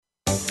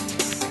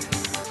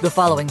The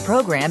following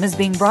program is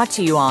being brought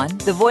to you on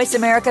the Voice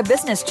America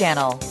Business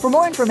Channel. For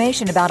more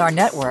information about our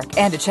network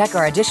and to check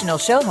our additional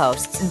show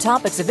hosts and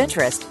topics of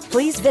interest,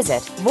 please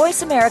visit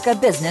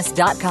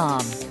voiceamericabusiness.com.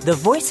 The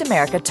Voice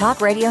America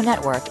Talk Radio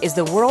Network is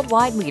the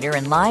worldwide leader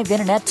in live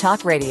Internet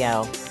talk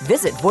radio.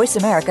 Visit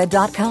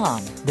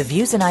voiceamerica.com. The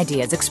views and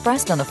ideas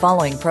expressed on the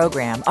following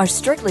program are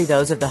strictly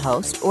those of the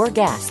host or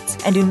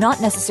guests and do not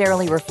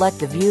necessarily reflect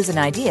the views and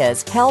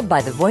ideas held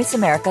by the Voice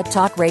America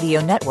Talk Radio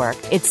Network,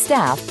 its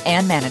staff,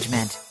 and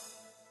management.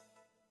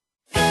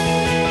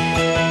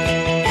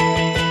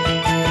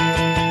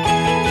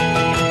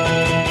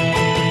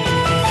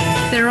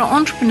 There are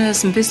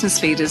entrepreneurs and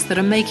business leaders that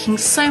are making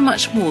so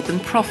much more than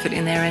profit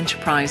in their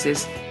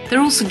enterprises.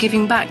 They're also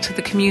giving back to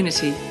the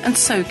community, and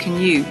so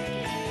can you.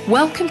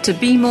 Welcome to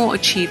Be More,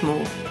 Achieve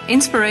More,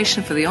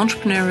 Inspiration for the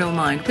Entrepreneurial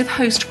Mind with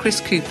host Chris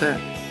Cooper.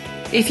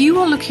 If you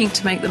are looking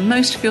to make the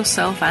most of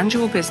yourself and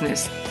your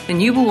business,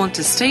 then you will want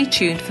to stay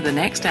tuned for the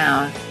next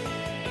hour.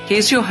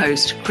 Here's your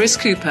host, Chris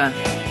Cooper.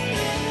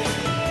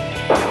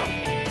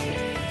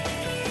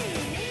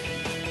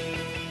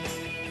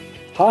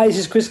 Hi, this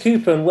is Chris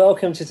Cooper and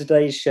welcome to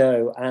today's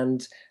show.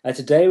 And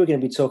today we're going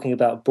to be talking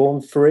about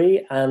Born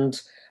Free and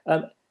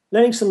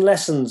learning some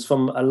lessons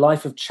from a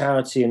life of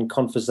charity and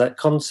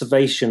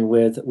conservation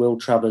with Will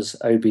Travers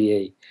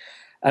OBE.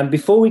 And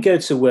before we go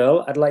to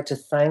Will, I'd like to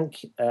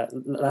thank,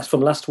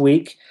 from last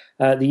week,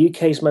 the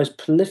UK's most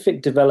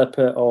prolific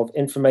developer of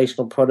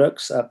informational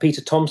products,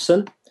 Peter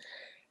Thompson.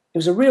 It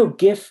was a real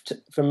gift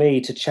for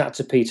me to chat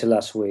to Peter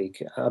last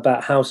week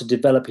about how to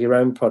develop your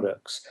own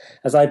products,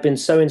 as I'd been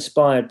so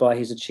inspired by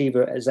his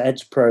Achiever as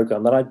Edge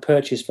program that I'd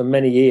purchased for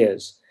many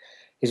years.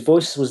 His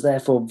voice was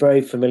therefore very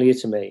familiar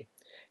to me.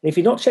 And if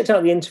you've not checked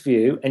out the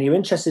interview and you're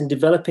interested in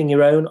developing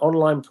your own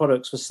online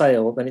products for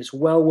sale, then it's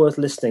well worth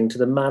listening to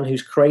the man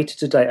who's created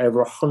today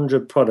over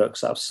 100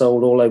 products that have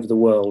sold all over the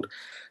world.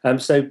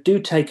 So do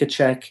take a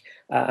check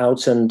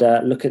out and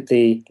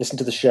listen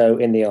to the show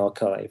in the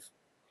archive.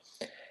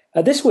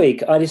 This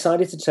week, I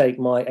decided to take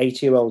my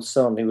 8-year-old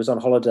son, who was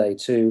on holiday,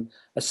 to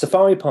a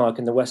safari park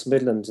in the West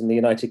Midlands in the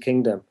United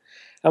Kingdom.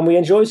 And we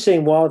enjoyed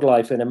seeing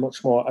wildlife in a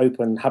much more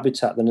open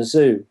habitat than a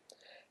zoo.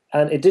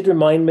 And it did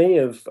remind me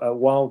of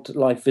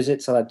wildlife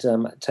visits I'd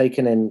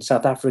taken in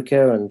South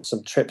Africa and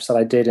some trips that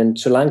I did in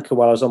Sri Lanka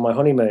while I was on my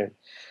honeymoon.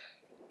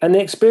 And the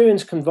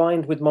experience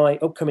combined with my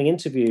upcoming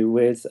interview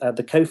with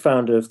the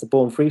co-founder of the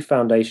Born Free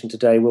Foundation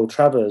today, Will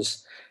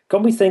Travers,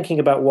 got me thinking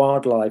about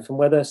wildlife and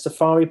whether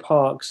safari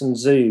parks and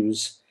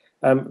zoos,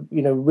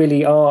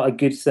 really are a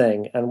good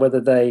thing, and whether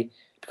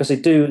because they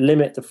do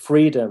limit the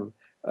freedom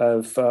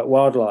of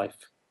wildlife.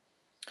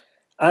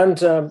 And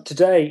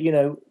today,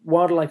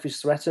 wildlife is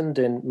threatened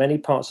in many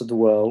parts of the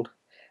world,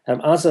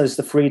 as is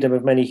the freedom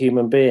of many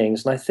human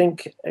beings. And I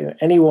think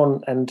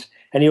anyone and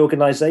any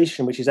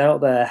organisation which is out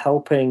there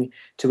helping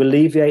to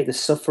alleviate the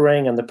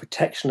suffering and the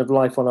protection of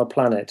life on our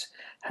planet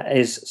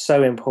is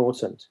so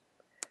important.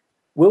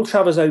 Will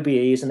Travers OBE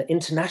is an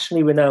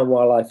internationally renowned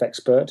wildlife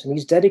expert, and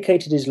he's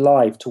dedicated his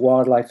life to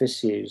wildlife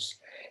issues.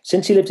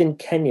 Since he lived in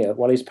Kenya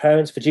while his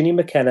parents, Virginia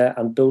McKenna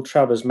and Bill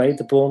Travers, made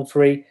the Born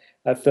Free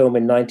film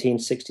in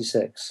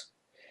 1966.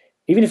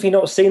 Even if you've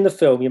not seen the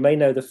film, you may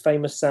know the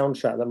famous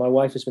soundtrack that my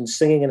wife has been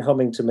singing and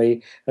humming to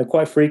me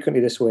quite frequently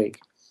this week.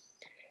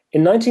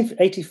 In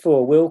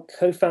 1984, Will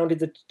co-founded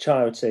the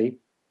charity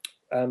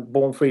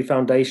Born Free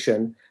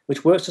Foundation,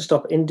 which works to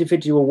stop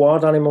individual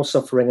wild animal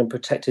suffering and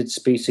protected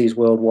species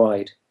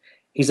worldwide.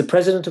 He's the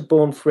president of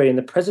Born Free and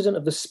the president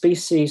of the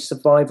Species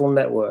Survival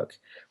Network,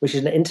 which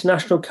is an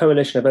international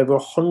coalition of over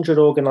 100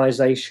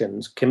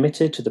 organizations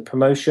committed to the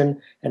promotion,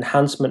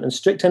 enhancement, and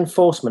strict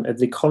enforcement of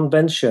the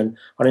Convention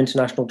on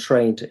International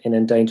Trade in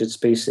Endangered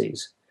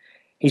Species.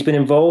 He's been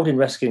involved in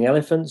rescuing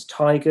elephants,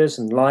 tigers,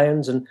 and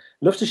lions, and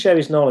loves to share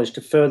his knowledge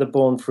to further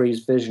Born Free's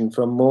vision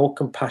for a more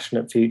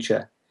compassionate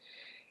future.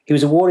 He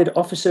was awarded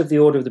Officer of the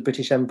Order of the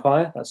British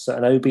Empire, that's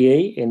an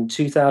OBE, in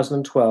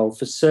 2012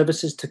 for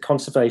services to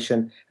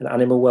conservation and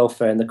animal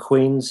welfare in the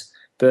Queen's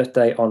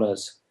Birthday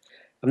Honours.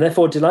 I'm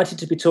therefore delighted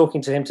to be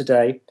talking to him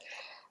today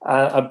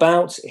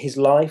about his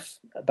life,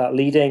 about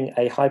leading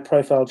a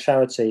high-profile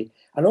charity,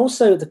 and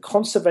also the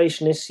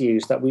conservation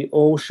issues that we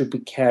all should be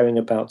caring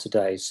about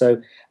today.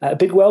 So a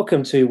big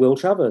welcome to Will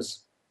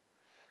Travers.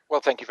 Well,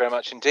 thank you very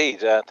much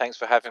indeed. Thanks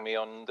for having me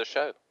on the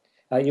show.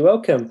 You're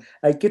welcome.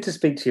 Good to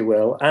speak to you,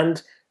 Will.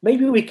 And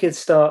maybe we could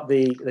start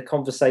the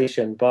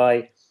conversation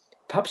by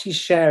perhaps you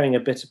sharing a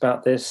bit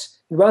about this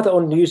rather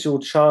unusual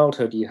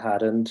childhood you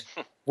had and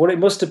what it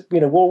must have,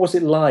 what was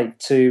it like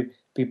to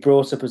be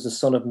brought up as the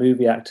son of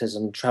movie actors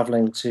and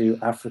traveling to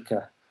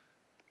Africa?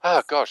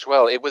 Oh gosh,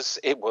 well, it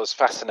was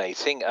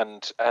fascinating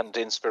and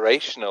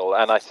inspirational,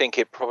 and I think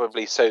it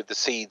probably sowed the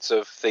seeds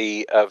of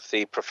the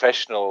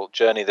professional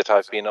journey that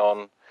I've been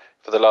on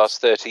for the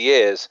last 30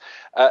 years.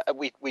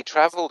 We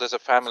traveled as a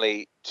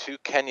family to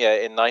Kenya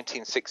in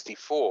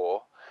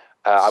 1964.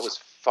 I was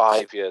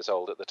 5 years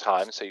old at the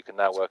time, so you can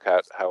now work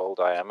out how old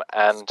I am.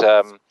 And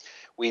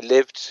we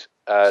lived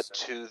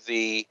to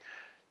the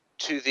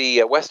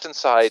western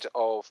side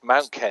of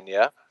Mount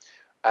Kenya,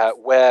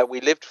 where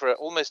we lived for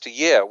almost a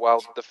year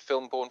while the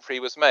film Born Free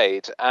was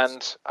made.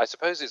 And I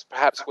suppose it's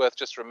perhaps worth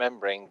just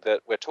remembering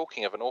that we're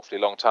talking of an awfully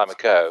long time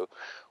ago,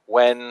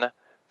 when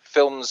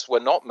films were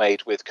not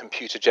made with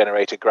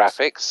computer-generated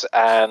graphics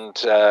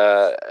and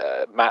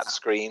matte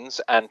screens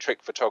and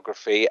trick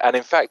photography. And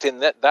in fact, in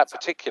that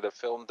particular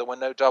film, there were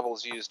no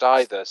doubles used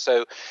either.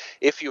 So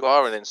if you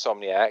are an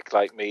insomniac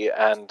like me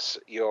and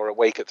you're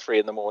awake at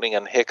 3 a.m.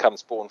 and here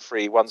comes Born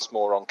Free once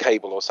more on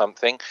cable or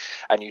something,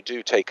 and you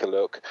do take a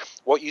look,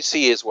 what you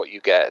see is what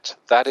you get.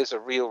 That is a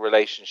real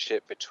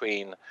relationship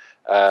between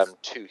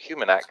two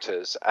human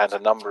actors and a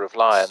number of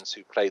lions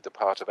who played the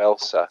part of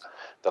Elsa,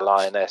 the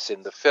lioness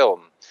in the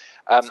film.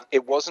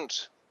 It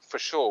wasn't for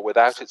sure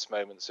without its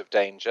moments of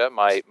danger.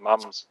 My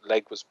mum's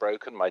leg was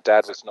broken. My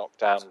dad was knocked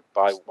down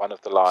by one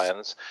of the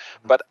lions.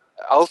 But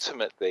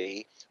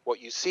ultimately,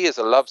 what you see is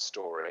a love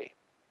story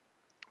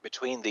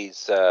between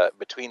these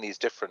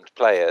different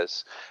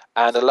players,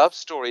 and a love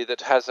story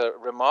that has a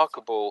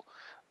remarkable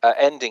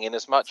ending, in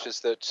as much as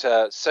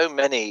that so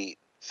many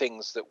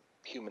things that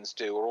humans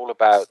do are all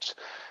about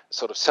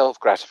sort of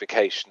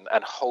self-gratification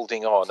and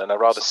holding on, and a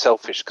rather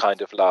selfish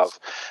kind of love.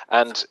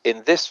 And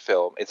in this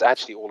film, it's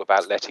actually all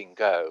about letting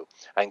go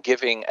and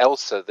giving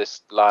Elsa,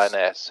 this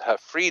lioness, her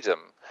freedom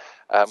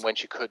when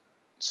she could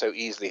so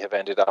easily have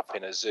ended up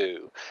in a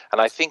zoo. And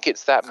I think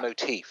it's that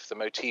motif, the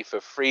motif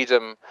of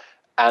freedom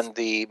and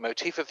the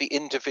motif of the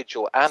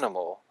individual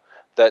animal,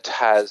 that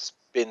has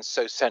been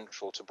so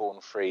central to Born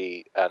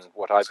Free and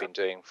what I've been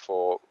doing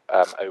for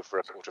over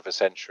a quarter of a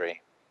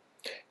century.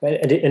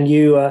 And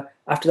you,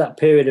 after that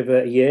period of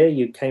a year,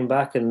 you came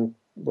back and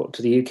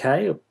to the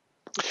UK?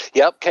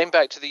 Yep, came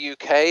back to the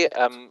UK.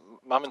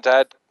 Mum and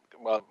Dad,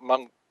 well,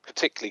 Mum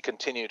particularly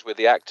continued with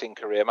the acting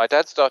career. My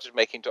dad started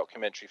making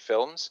documentary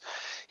films.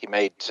 He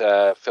made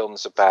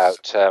films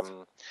about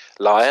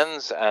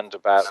lions and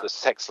about the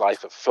sex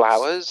life of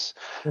flowers,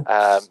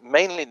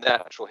 mainly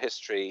natural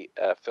history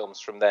films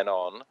from then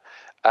on.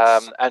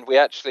 And we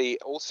actually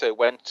also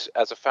went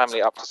as a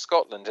family up to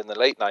Scotland in the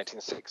late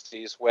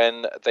 1960s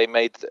when they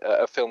made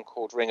a film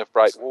called Ring of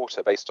Bright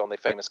Water, based on the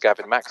famous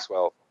Gavin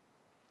Maxwell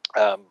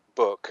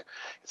book.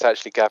 It's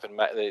actually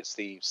it's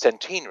the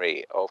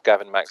centenary of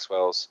Gavin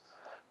Maxwell's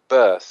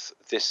birth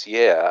this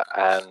year,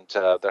 and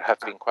there have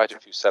been quite a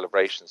few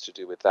celebrations to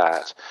do with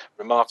that.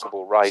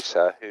 Remarkable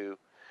writer who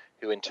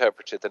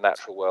interpreted the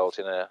natural world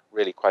in a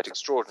really quite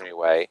extraordinary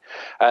way.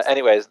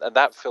 Anyways, and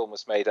that film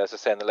was made, as I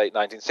say, in the late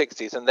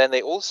 1960s. And then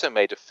they also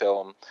made a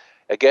film,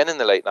 again in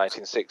the late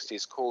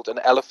 1960s, called An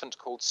Elephant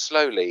Called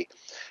Slowly.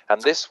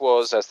 And this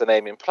was, as the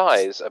name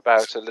implies,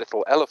 about a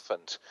little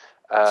elephant,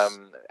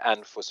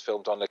 and was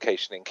filmed on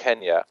location in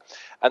Kenya.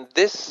 And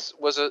this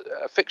was a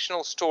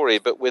fictional story,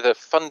 but with a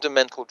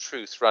fundamental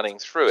truth running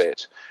through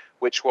it,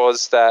 which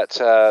was that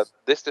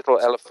this little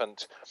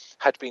elephant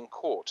had been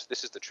caught,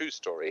 this is the true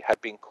story, had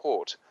been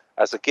caught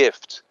as a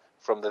gift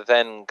from the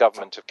then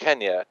government of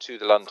Kenya to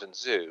the London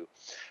Zoo.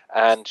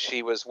 And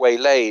she was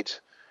waylaid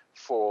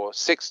for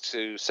 6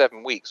 to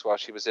 7 weeks while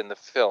she was in the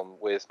film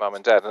with Mum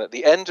and Dad. And at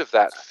the end of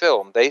that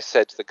film, they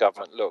said to the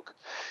government, look,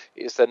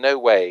 is there no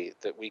way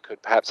that we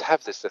could perhaps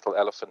have this little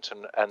elephant,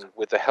 and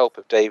with the help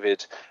of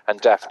David and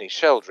Daphne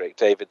Sheldrick,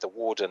 David the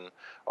warden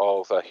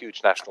of a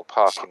huge national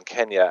park in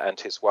Kenya, and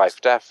his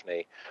wife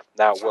Daphne,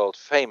 now world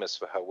famous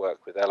for her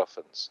work with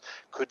elephants,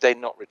 could they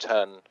not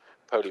return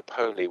Poli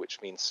Poli,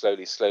 which means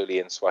slowly, slowly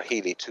in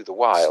Swahili, to the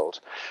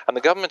wild? And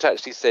the government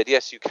actually said,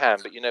 yes, you can,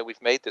 but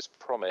we've made this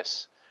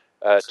promise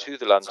to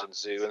the London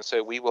Zoo, and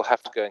so we will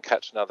have to go and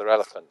catch another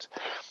elephant.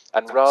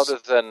 And rather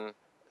than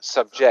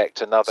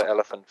subject another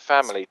elephant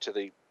family to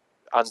the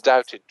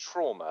undoubted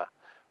trauma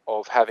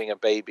of having a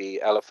baby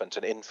elephant,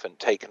 an infant,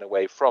 taken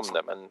away from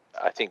them, and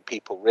I think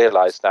people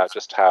realize now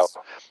just how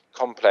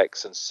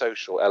complex and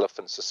social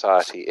elephant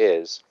society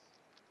is,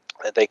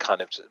 they kind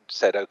of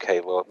said,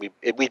 okay, well,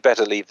 we'd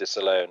better leave this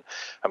alone.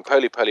 And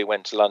Poli Poli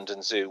went to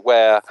London Zoo,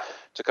 where,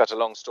 to cut a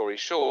long story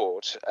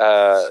short,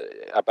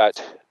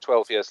 about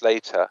 12 years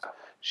later,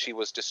 she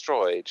was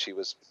destroyed. She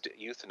was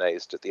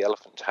euthanized at the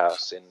Elephant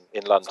House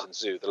in London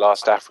Zoo, the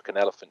last African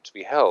elephant to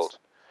be held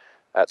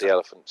at the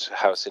Elephant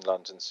House in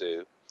London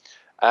Zoo.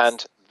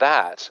 And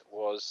that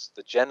was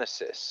the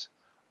genesis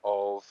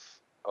of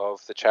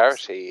the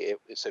charity.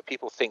 So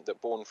people think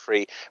that Born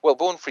Free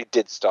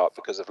did start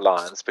because of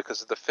lions,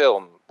 because of the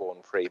film Born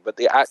Free, but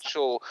the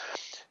actual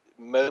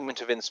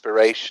moment of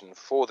inspiration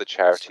for the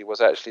charity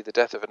was actually the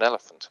death of an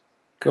elephant.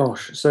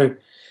 Gosh, so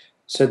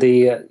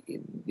the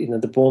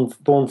the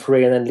Born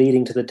Free and then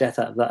leading to the death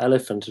of that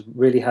elephant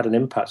really had an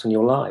impact on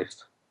your life.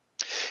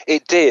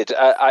 It did.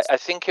 I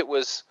think it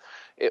was.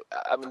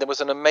 There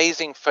was an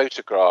amazing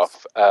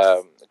photograph,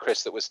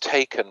 Chris, that was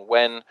taken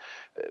when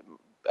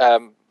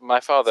my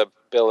father,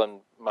 Bill, and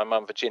my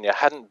mum, Virginia,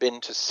 hadn't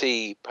been to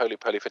see Poli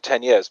Poli for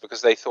 10 years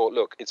because they thought,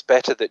 look, it's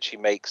better that she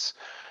makes,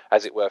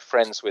 as it were,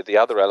 friends with the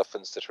other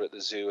elephants that are at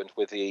the zoo and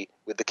with the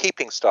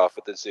keeping staff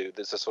at the zoo.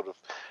 There's a sort of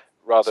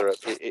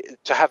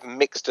to have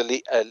mixed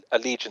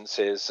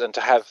allegiances, and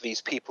to have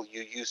these people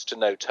you used to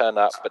know turn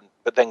up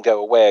but then go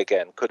away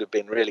again could have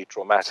been really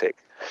traumatic.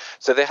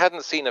 So they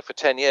hadn't seen her for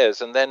 10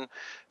 years, and then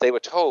they were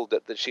told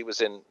that she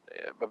was in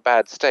a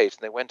bad state,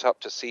 and they went up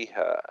to see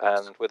her,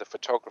 and with a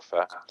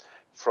photographer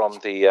from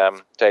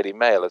the Daily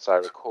Mail, as I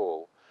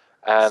recall.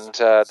 And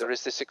there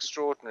is this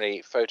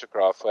extraordinary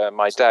photograph where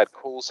my dad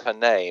calls her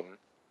name,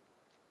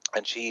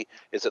 and she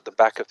is at the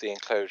back of the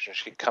enclosure, and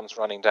she comes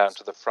running down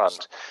to the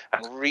front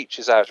and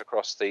reaches out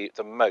across the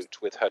moat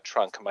with her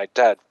trunk. And my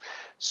dad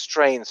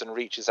strains and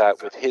reaches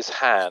out with his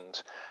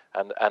hand,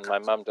 and my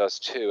mum does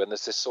too. And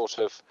there's this sort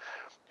of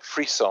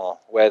frisson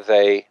where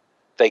they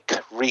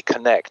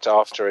reconnect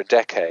after a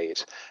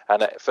decade.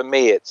 And for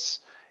me, it's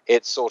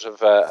sort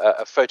of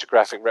a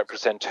photographic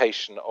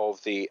representation of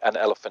an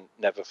elephant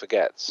never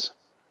forgets.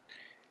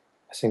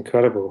 That's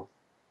incredible.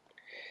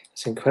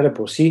 It's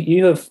incredible. So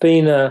you have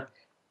been,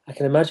 I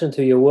can imagine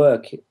through your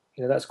work,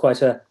 that's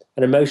quite an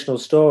emotional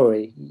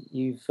story.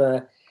 You've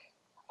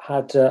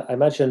had, I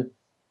imagine,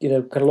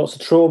 kind of lots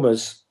of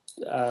traumas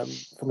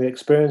from your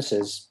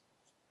experiences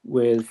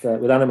with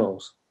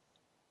animals.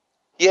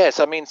 Yes,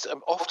 I mean,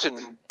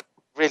 often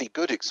really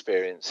good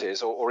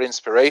experiences or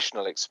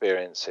inspirational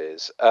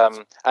experiences.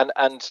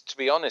 And to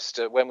be honest,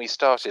 when we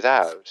started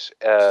out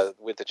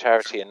with the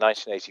charity in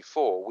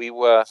 1984, we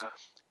were,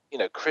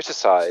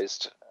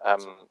 criticized,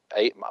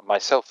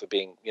 myself for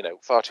being,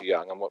 far too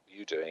young, and what were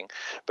you doing?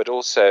 But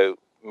also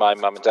my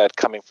mum and dad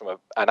coming from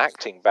an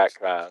acting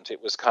background.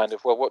 It was kind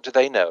of, well, what do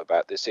they know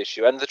about this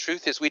issue? And the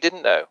truth is we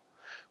didn't know.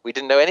 We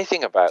didn't know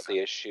anything about the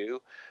issue.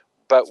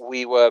 But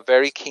we were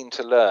very keen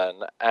to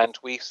learn, and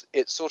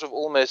it's sort of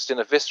almost in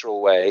a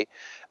visceral way,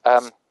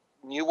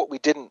 knew what we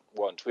didn't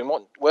want. We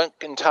weren't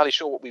entirely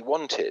sure what we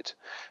wanted,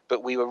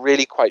 but we were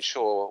really quite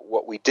sure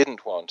what we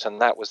didn't want,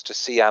 and that was to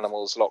see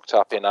animals locked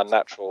up in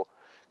unnatural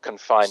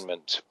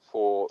confinement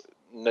for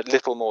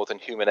little more than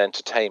human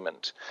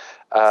entertainment.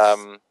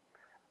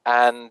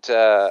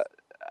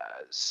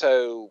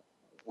 So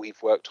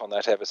we've worked on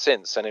that ever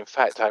since. And in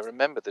fact, I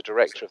remember the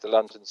director of the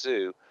London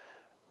Zoo,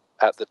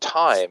 at the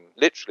time,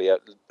 literally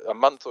a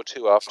month or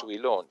two after we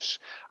launched,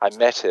 I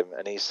met him,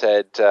 and he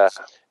said,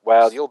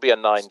 well, you'll be a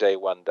 9-day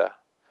wonder.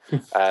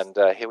 And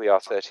here we are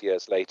 30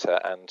 years later,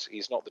 and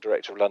he's not the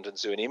director of London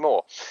Zoo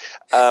anymore.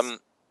 But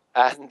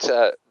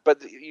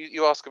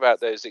you ask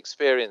about those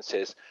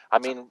experiences. I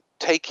mean,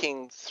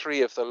 taking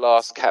 3 of the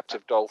last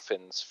captive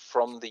dolphins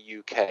from the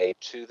UK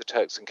to the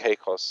Turks and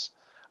Caicos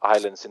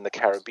Islands in the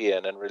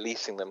Caribbean and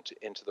releasing them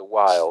into the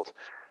wild,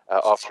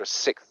 after a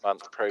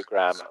 6-month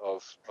program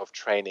of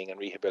training and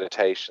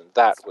rehabilitation.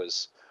 That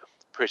was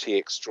pretty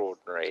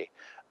extraordinary.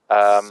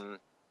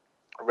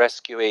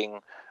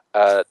 Rescuing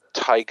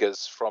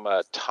tigers from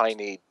a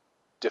tiny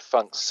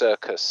defunct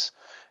circus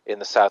in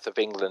the south of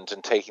England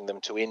and taking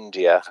them to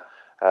India,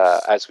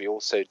 as we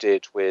also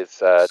did with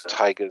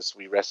tigers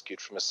we rescued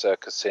from a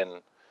circus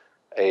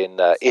in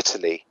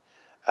Italy.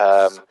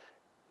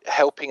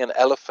 Helping an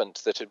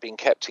elephant that had been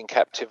kept in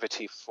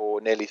captivity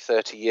for nearly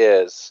 30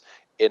 years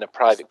in a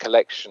private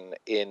collection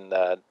in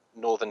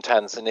northern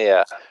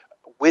Tanzania,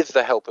 with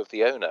the help of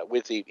the owner,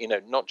 with the,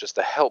 not just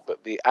the help,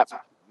 but the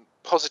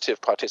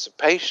positive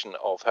participation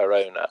of her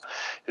owner,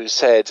 who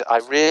said, I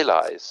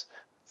realize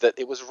that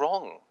it was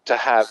wrong to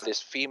have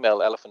this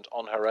female elephant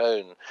on her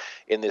own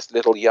in this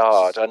little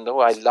yard. And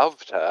though I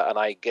loved her and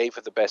I gave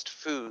her the best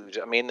food,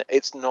 I mean,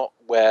 it's not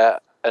where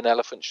an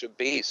elephant should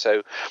be.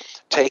 So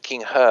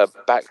taking her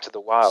back to the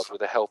wild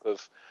with the help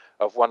of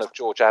one of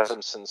George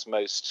Adamson's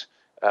most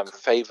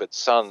favoured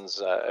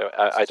sons,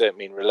 I don't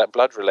mean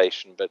blood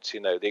relation, but,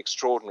 the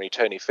extraordinary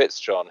Tony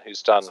Fitzjohn,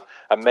 who's done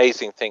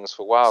amazing things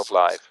for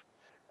wildlife.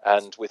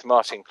 And with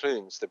Martin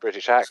Clunes, the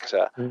British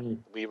actor,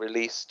 we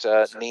released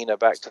Nina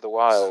back to the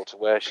wild,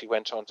 where she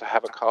went on to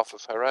have a calf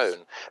of her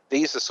own.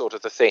 These are sort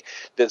of the thing.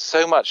 There's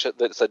so much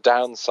that's a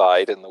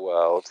downside in the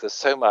world. There's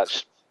so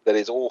much that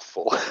is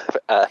awful.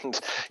 And,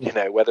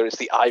 whether it's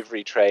the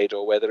ivory trade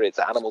or whether it's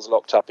animals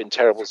locked up in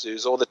terrible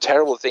zoos or the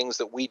terrible things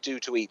that we do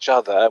to each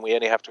other, and we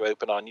only have to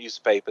open our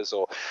newspapers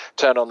or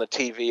turn on the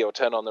TV or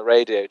turn on the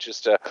radio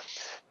just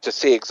to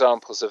see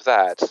examples of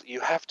that.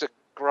 You have to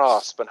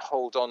grasp and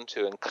hold on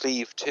to and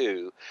cleave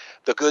to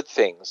the good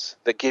things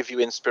that give you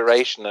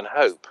inspiration and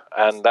hope,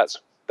 and that's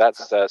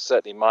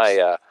certainly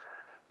my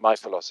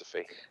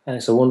philosophy. And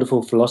it's a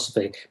wonderful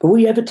philosophy. But were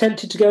you ever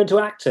tempted to go into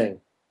acting?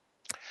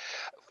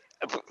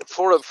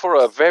 For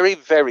a very,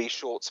 very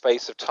short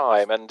space of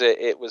time, and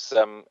it was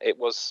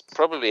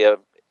probably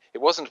it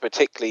wasn't a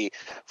particularly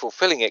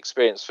fulfilling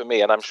experience for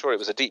me, and I'm sure it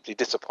was a deeply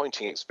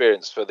disappointing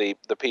experience for the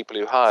people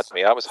who hired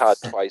me. I was hired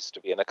twice to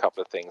be in a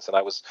couple of things, and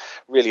I was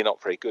really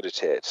not very good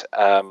at it.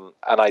 And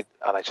I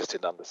just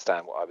didn't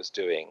understand what I was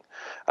doing.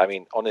 I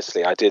mean,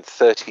 honestly, I did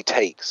 30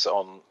 takes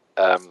on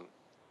a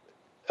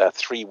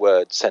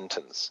 3-word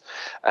sentence,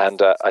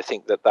 and I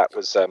think that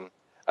was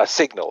a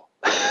signal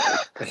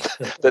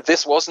that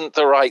this wasn't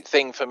the right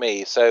thing for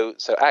me. So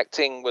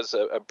acting was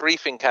a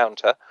brief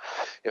encounter,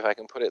 if I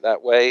can put it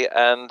that way,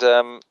 and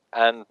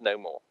no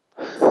more.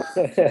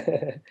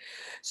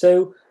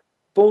 So,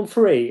 Born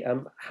Free,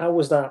 how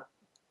was that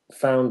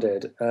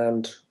founded,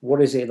 and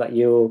what is it that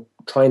you're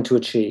trying to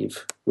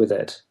achieve with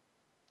it?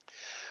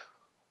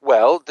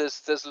 Well,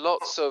 there's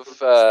lots of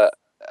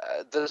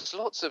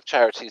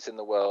charities in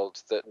the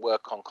world that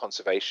work on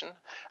conservation,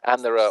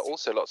 and there are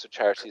also lots of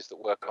charities that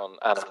work on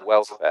animal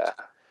welfare.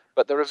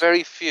 But there are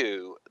very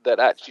few that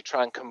actually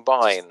try and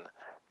combine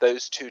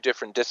those two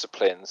different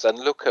disciplines and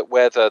look at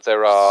whether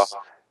there are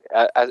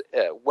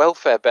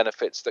welfare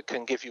benefits that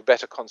can give you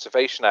better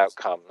conservation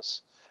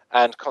outcomes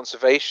and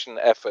conservation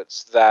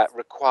efforts that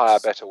require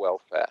better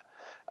welfare.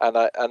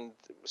 And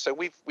so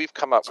we've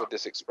come up with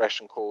this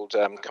expression called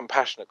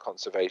compassionate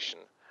conservation,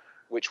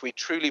 which we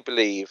truly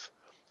believe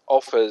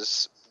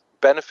offers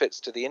benefits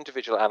to the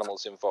individual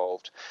animals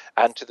involved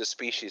and to the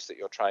species that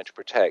you're trying to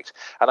protect.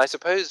 And I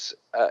suppose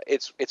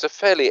it's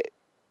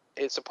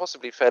a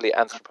possibly fairly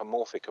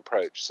anthropomorphic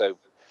approach. So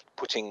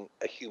putting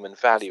a human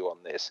value on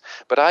this,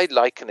 but I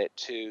liken it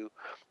to,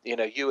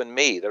 you and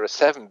me. There are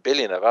 7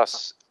 billion of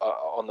us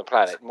on the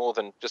planet, more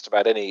than just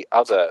about any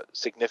other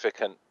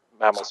significant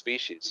mammal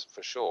species,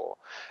 for sure.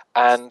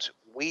 And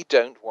we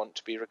don't want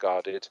to be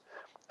regarded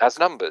as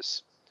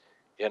numbers.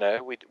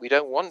 We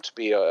don't want to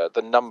be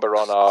the number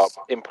on our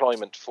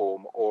employment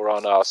form or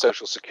on our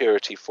social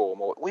security form.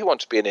 Or we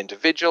want to be an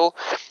individual.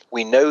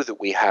 We know that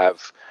we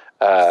have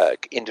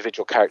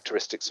individual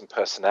characteristics and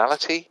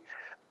personality.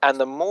 And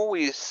the more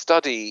we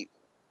study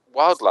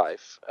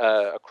wildlife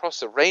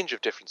across a range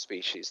of different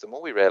species, the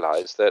more we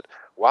realize that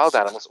wild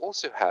animals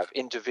also have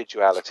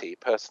individuality,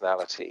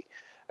 personality,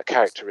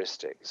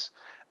 characteristics.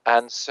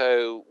 And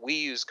so we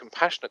use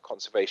compassionate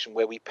conservation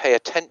where we pay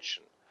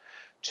attention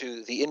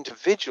to the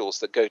individuals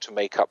that go to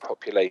make up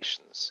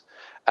populations.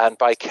 And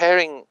by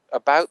caring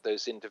about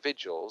those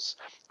individuals,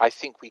 I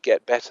think we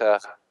get better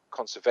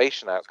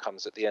conservation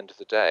outcomes at the end of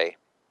the day.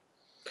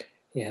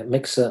 Yeah, it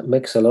makes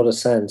a lot of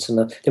sense.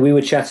 And we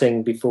were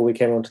chatting before we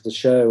came onto the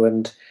show,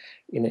 and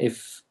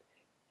if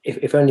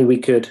only we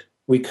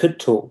could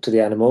talk to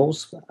the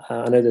animals.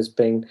 I know there's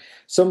been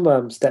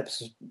some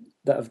steps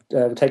that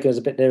have taken us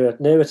a bit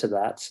nearer to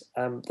that.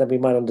 Then we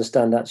might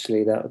understand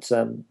actually that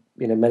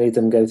many of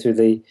them go through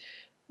the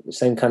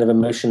same kind of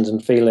emotions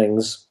and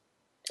feelings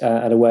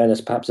and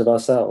awareness, perhaps, of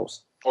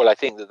ourselves. Well, I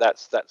think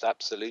that's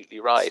absolutely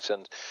right.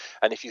 And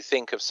if you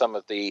think of some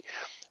of the,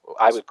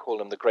 I would call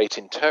them the great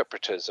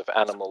interpreters of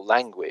animal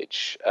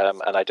language,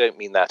 and I don't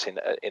mean that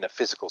in a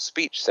physical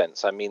speech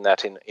sense. I mean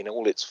that in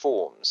all its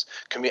forms.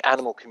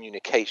 Animal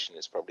communication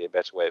is probably a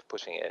better way of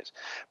putting it.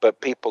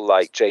 But people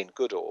like Jane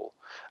Goodall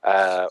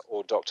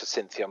or Dr.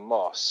 Cynthia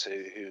Moss,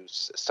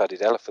 who's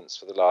studied elephants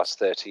for the last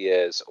 30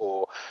 years,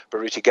 or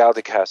Baruti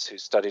Galdikas, who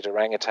studied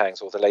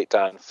orangutans, or the late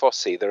Diane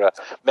Fossey. There are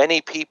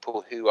many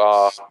people who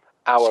are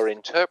our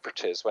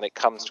interpreters when it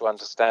comes to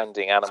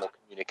understanding animal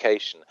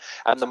communication.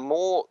 And the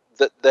more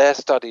that their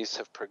studies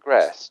have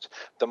progressed,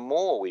 the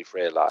more we've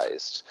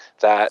realized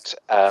that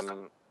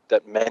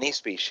that many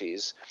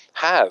species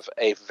have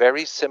a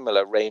very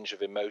similar range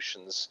of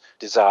emotions,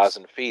 desires,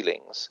 and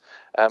feelings,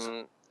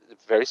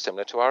 very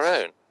similar to our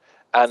own.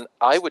 And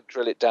I would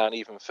drill it down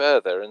even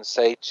further and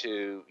say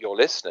to your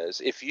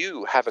listeners, if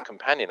you have a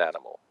companion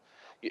animal,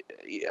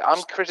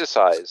 I'm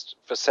criticized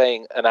for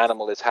saying an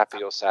animal is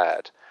happy or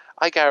sad.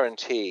 I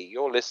guarantee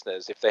your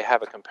listeners, if they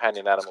have a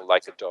companion animal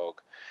like a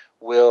dog,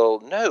 will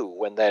know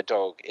when their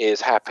dog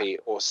is happy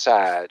or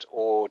sad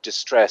or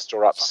distressed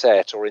or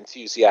upset or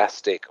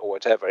enthusiastic or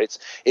whatever.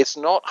 It's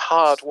not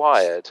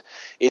hardwired.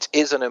 It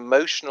is an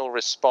emotional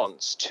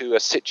response to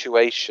a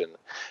situation,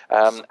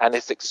 and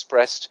it's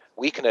expressed.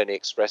 We can only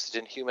express it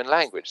in human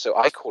language. So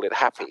I call it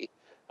happy.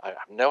 I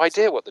have no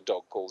idea what the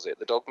dog calls it.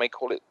 The dog may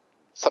call it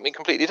something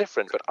completely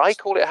different, but I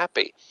call it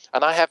happy,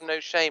 and I have no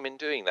shame in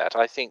doing that.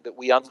 I think that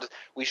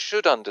we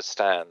should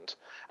understand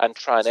and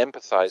try and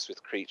empathize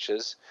with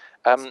creatures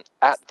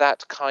at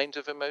that kind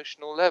of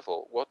emotional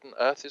level. What on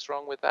earth is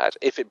wrong with that?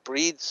 If it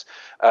breeds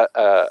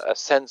a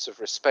sense of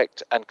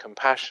respect and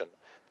compassion,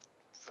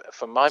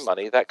 for my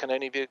money, that can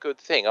only be a good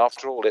thing.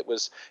 After all, it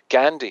was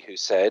Gandhi who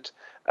said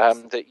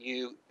that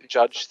you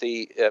judge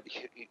the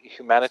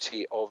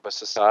humanity of a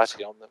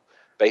society on the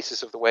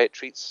basis of the way it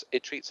treats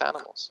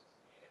animals.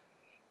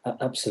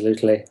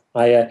 Absolutely.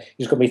 I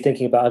just got me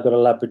thinking about, I've got a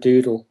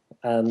Labradoodle,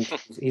 and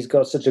he's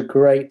got such a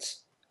great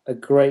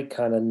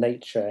kind of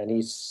nature, and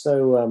he's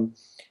so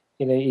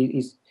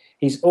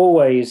he's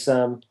always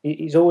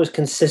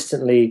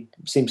consistently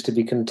seems to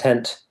be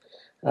content,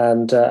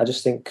 and I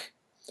just think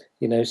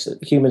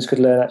humans could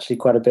learn actually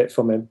quite a bit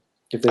from him.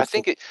 I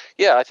think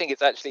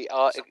it's actually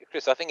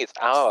Chris. I think it's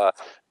our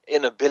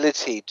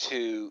inability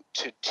to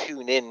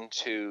tune in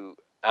to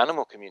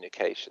animal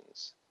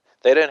communications.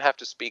 They don't have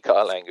to speak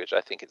our language.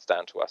 I think it's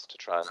down to us to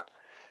try and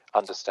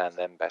understand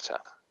them better.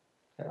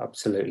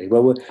 Absolutely.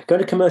 Well, we're going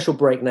to commercial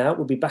break now.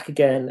 We'll be back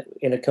again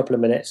in a couple of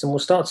minutes, and we'll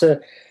start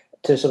to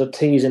sort of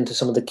tease into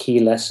some of the key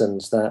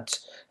lessons that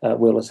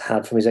Will has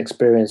had from his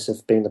experience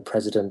of being the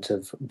president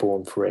of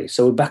Born Free.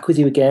 So we're back with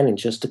you again in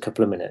just a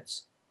couple of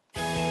minutes.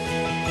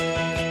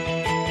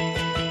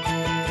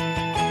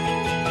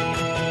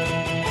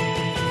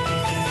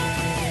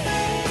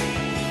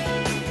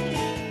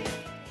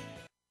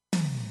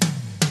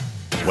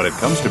 When it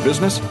comes to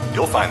business,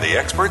 you'll find the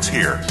experts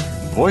here.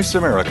 Voice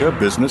America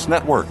Business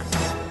Network.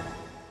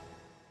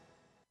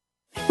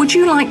 Would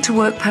you like to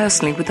work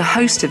personally with the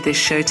host of this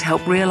show to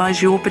help realize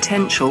your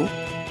potential?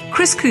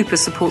 Chris Cooper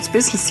supports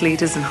business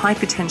leaders and high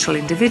potential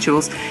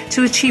individuals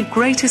to achieve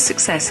greater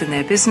success in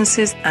their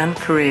businesses and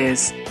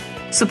careers.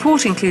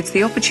 Support includes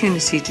the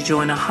opportunity to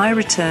join a high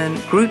return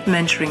group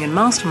mentoring and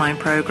mastermind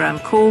program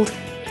called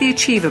the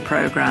Achiever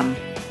Program.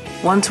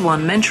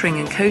 One-to-one mentoring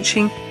and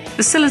coaching,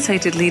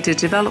 facilitated leader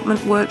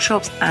development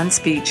workshops and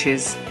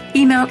speeches.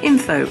 Email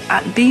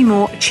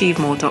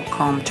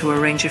info@bemoreachievemore.com to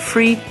arrange a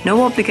free,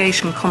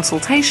 no-obligation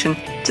consultation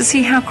to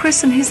see how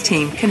Chris and his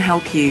team can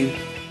help you.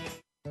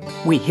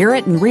 We hear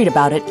it and read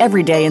about it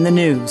every day in the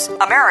news.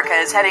 America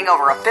is heading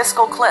over a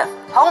fiscal cliff.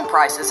 Home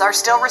prices are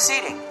still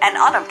receding and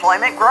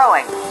unemployment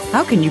growing.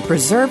 How can you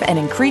preserve and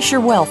increase your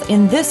wealth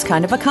in this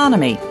kind of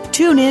economy?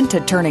 Tune in to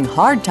Turning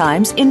Hard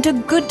Times into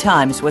Good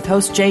Times with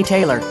host Jay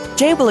Taylor.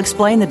 Jay will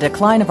explain the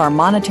decline of our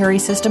monetary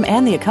system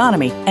and the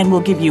economy and will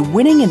give you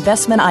winning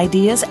investment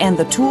ideas and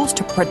the tools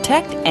to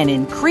protect and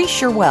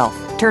increase your wealth.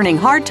 Turning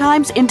Hard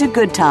Times into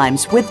Good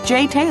Times with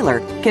Jay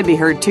Taylor can be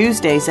heard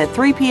Tuesdays at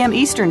 3 p.m.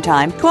 Eastern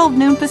Time, 12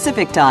 noon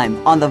Pacific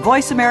Time on the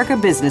Voice America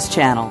Business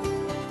Channel.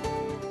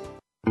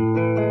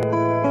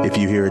 If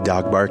you hear a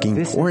dog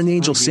barking or an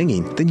angel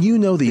singing, then you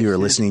know that you are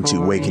listening to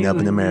Waking Up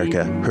in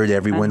America. Heard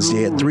every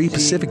Wednesday at 3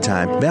 Pacific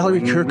Time,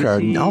 Valerie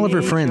Kirkard and all of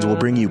her friends will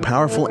bring you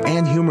powerful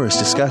and humorous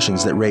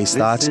discussions that raise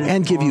thoughts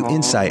and give you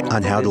insight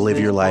on how to live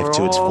your life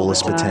to its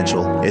fullest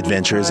potential.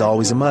 Adventure is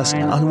always a must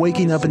on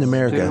Waking Up in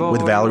America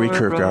with Valerie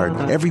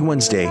Kirkard every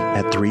Wednesday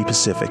at 3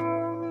 Pacific.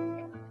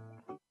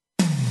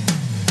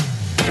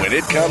 When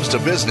it comes to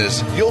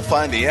business, you'll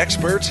find the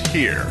experts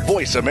here.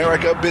 Voice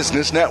America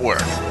Business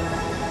Network.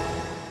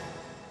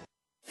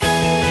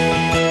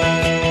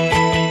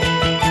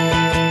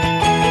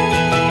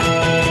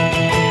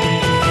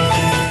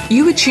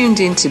 You are tuned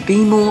in to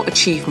Be More,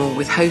 Achieve More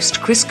with host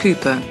Chris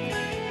Cooper.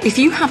 If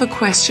you have a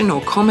question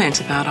or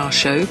comment about our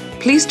show,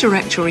 please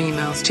direct your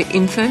emails to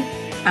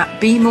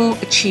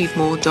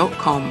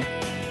info@bemoreachievemore.com.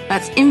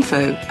 That's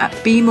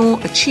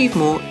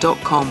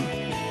info@bemoreachievemore.com.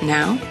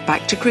 Now,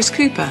 back to Chris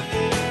Cooper.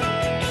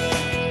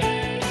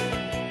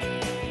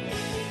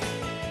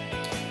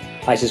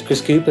 Hi, this is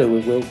Chris Cooper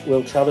with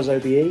Will Travers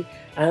OBE.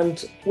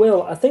 And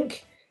Will, I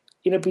think,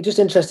 it'd be just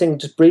interesting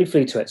just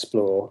briefly to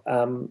explore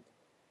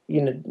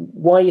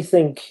why you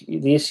think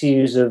the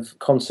issues of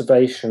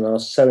conservation are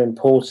so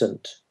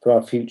important for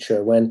our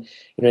future when,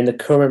 in the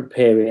current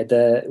period,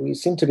 we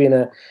seem to be in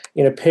a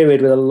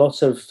period with a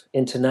lot of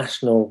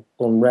international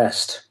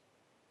unrest,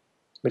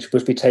 which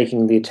would be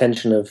taking the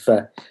attention of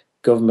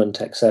government,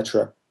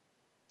 etc.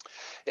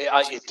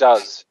 It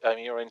does. I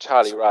mean, you're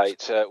entirely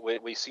right.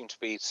 We seem to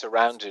be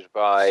surrounded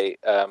by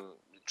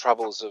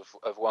troubles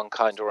of one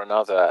kind or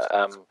another,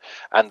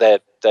 and they're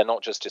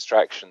not just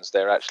distractions.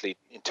 They're actually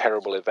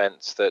terrible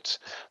events that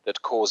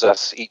cause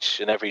us each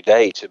and every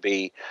day to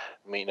be,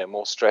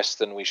 more stressed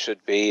than we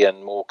should be,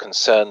 and more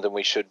concerned than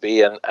we should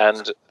be,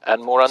 and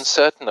more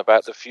uncertain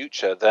about the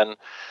future than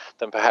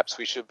perhaps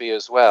we should be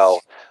as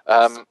well.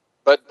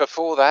 But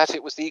before that,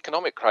 it was the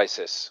economic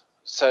crisis.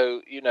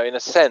 So, in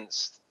a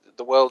sense,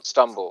 the world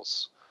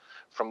stumbles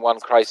from one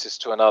crisis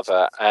to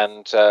another,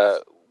 and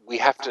we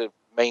have to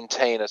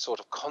maintain a sort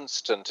of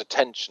constant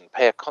attention,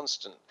 pay a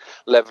constant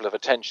level of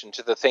attention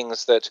to the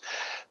things that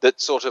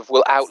sort of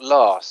will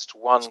outlast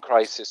one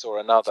crisis or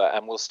another,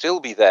 and will still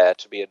be there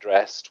to be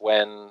addressed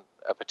when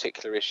a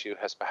particular issue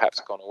has perhaps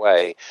gone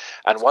away.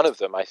 And one of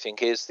them, I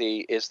think, is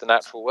the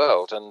natural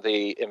world and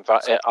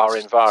our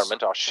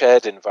environment, our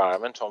shared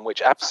environment, on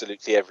which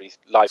absolutely every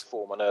life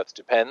form on Earth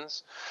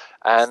depends,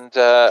 and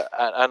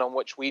on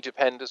which we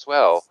depend as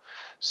well.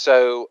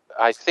 So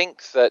I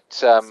think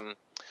that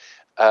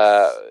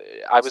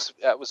I was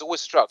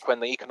always struck when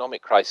the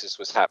economic crisis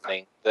was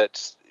happening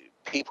that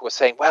people were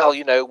saying, well,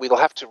 we'll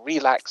have to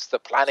relax the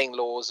planning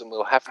laws and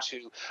we'll have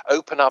to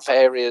open up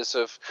areas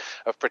of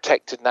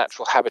protected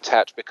natural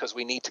habitat because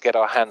we need to get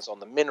our hands on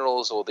the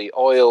minerals or the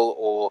oil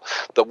or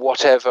the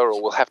whatever,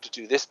 or we'll have to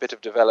do this bit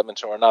of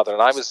development or another.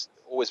 And I was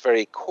always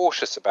very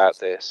cautious about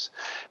this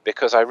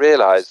because I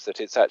realized that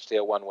it's actually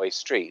a one-way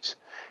street.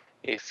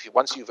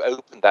 Once you've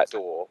opened that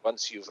door,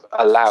 once you've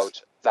allowed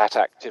that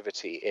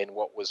activity in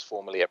what was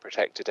formerly a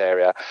protected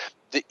area,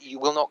 you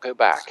will not go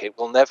back. It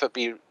will never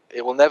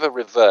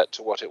revert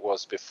to what it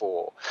was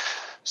before.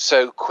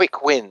 So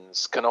quick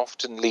wins can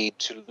often lead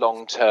to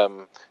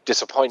long-term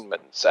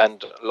disappointments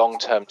and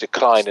long-term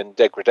decline and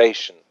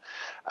degradation.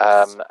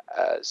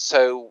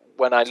 So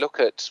when I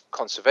look at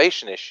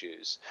conservation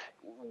issues,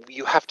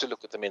 you have to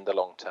look at them in the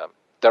long term.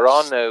 There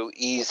are no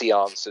easy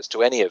answers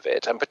to any of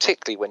it, and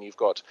particularly when you've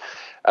got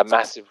a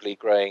massively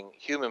growing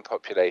human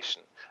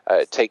population.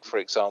 Take, for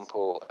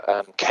example,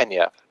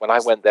 Kenya. When I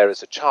went there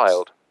as a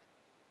child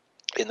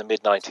in the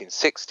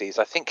mid-1960s,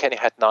 I think Kenya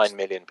had 9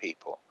 million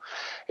people.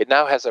 It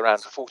now has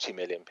around 40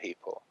 million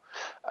people.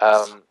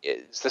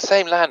 It's the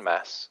same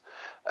landmass.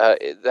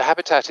 The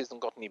habitat hasn't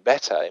got any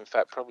better. In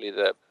fact, probably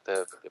the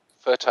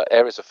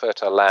areas of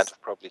fertile land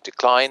have probably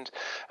declined,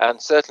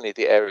 and certainly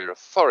the area of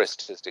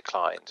forest has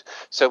declined.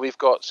 So we've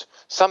got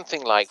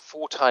something like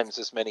 4 times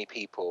as many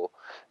people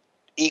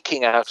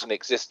eking out an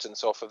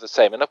existence off of the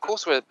same. And of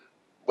course,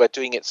 we're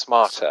doing it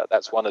smarter.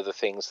 That's one of the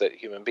things that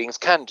human beings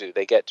can do.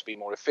 They get to be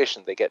more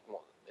efficient. They get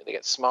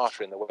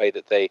smarter in the way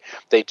that they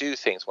do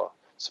things. Well,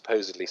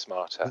 supposedly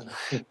smarter,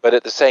 but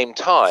at the same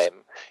time,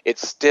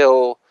 it's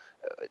still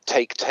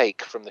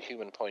take from the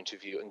human point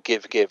of view and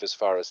give as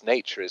far as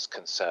nature is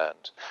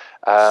concerned.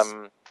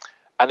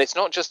 And it's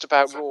not just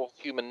about raw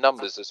human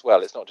numbers as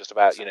well. It's not just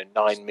about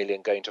 9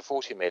 million going to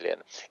 40 million.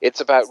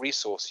 It's about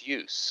resource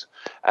use.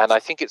 And I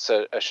think it's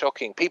a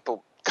shocking.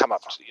 People come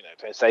up to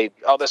they say,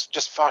 oh, there's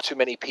just far too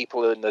many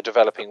people in the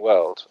developing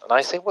world. And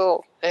I say,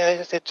 well,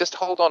 just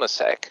hold on a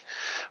sec,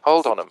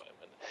 hold on a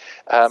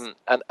moment.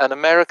 An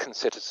American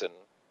citizen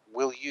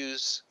will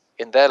use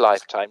in their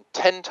lifetime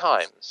 10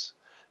 times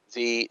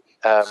the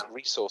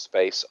resource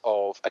base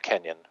of a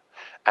Kenyan,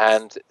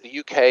 and the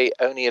UK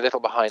only a little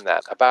behind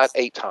that, about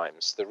 8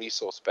 times the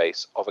resource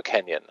base of a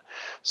Kenyan.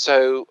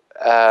 So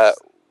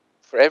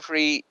for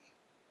every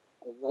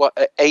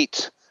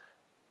 8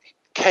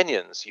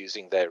 Kenyans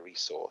using their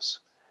resource,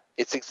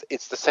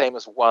 it's the same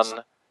as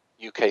 1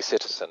 UK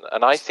citizen.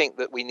 And I think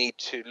that we need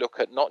to look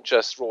at not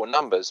just raw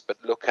numbers, but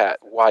look at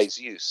wise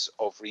use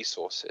of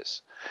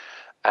resources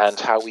and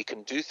how we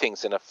can do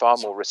things in a far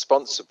more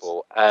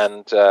responsible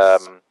and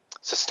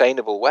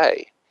sustainable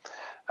way.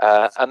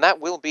 And that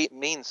will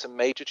mean some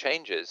major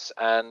changes.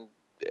 And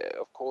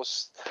of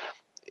course,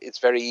 it's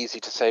very easy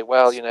to say,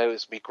 well, it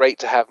would be great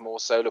to have more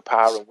solar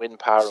power and wind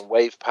power and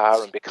wave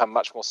power and become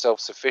much more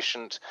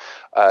self-sufficient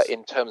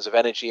in terms of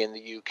energy in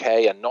the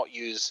UK and not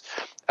use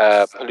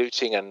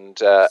polluting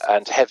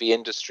and heavy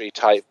industry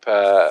type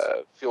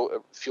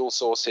fuel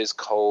sources,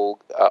 coal,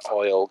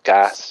 oil,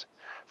 gas,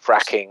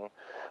 fracking.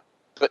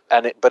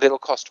 But it'll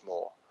cost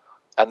more.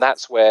 And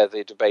that's where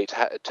the debate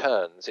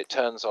turns. It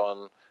turns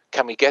on,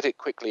 can we get it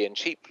quickly and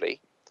cheaply,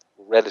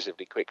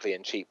 relatively quickly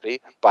and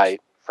cheaply, by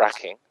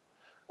fracking?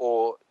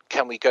 Or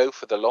can we go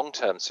for the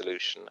long-term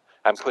solution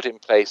and put in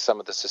place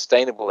some of the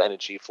sustainable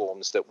energy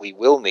forms that we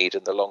will need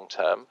in the long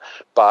term,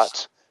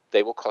 but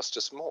they will cost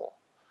us more?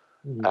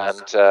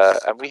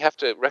 And we have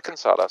to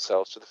reconcile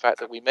ourselves to the fact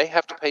that we may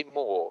have to pay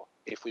more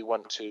if we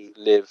want to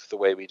live the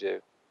way we do.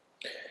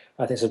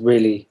 I think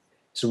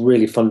it's a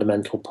really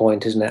fundamental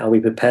point, isn't it? Are we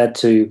prepared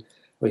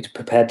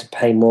to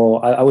pay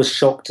more? I was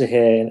shocked to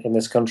hear in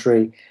this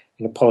country,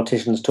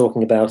 politicians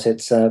talking about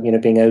it,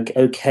 being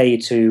okay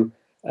to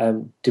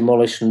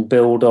demolish and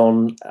build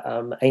on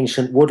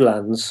ancient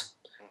woodlands,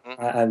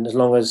 and as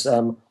long as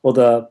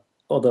other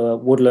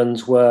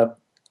woodlands were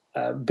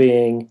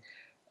being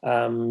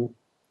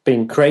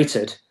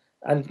created,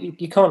 and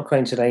you can't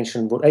create an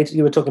ancient wood.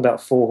 You were talking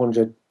about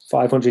 400,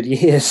 500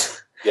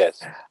 years.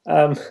 Yes.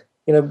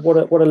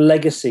 What a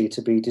legacy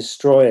to be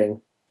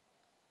destroying.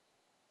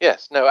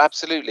 Yes, no,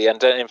 absolutely.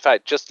 And in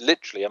fact, just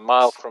literally a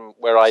mile from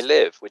where I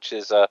live, which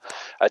is an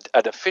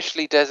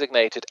officially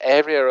designated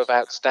area of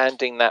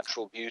outstanding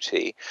natural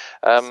beauty,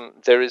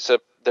 there is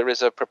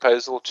a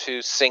proposal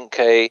to sink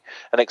an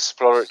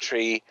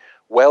exploratory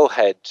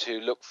wellhead to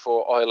look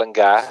for oil and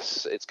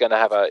gas. It's going to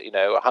have a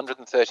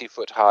 130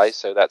 foot high,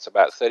 so that's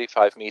about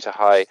 35 meter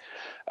high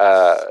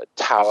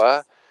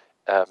tower,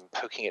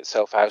 poking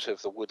itself out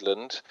of the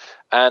woodland.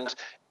 And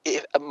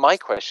my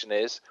question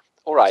is,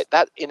 all right,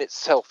 that in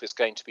itself is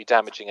going to be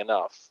damaging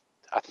enough.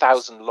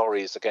 1,000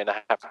 lorries are going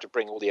to have to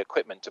bring all the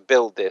equipment to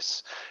build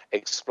this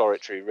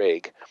exploratory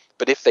rig.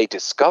 But if they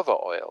discover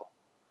oil,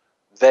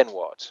 then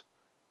what?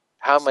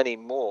 How many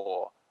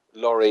more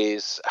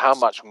lorries, how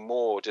much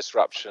more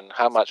disruption,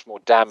 how much more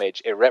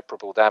damage,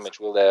 irreparable damage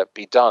will there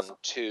be done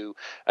to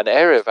an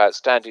area of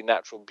outstanding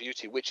natural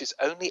beauty, which is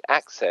only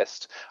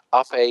accessed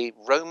up a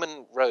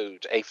Roman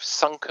road, a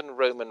sunken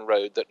Roman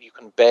road that you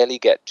can barely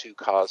get 2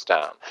 cars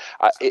down?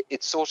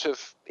 It's sort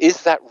of,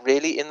 is that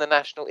really in the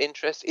national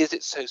interest? Is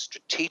it so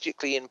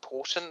strategically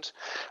important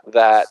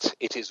that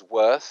it is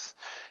worth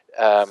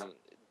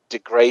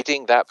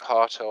degrading that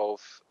part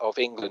of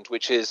England,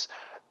 which is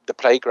the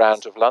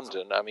playground of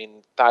London? I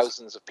mean,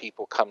 thousands of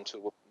people come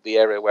to the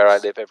area where I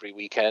live every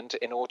weekend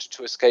in order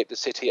to escape the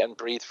city and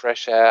breathe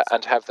fresh air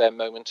and have their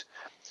moment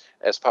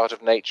as part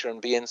of nature and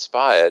be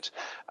inspired.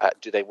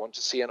 Do they want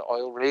to see an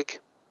oil rig?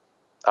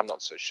 I'm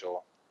not so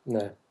sure.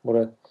 No,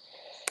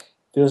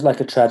 feels like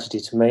a tragedy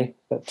to me,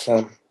 but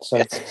so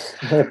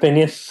my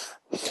opinion.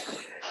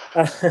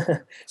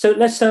 So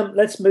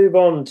let's move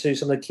on to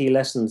some of the key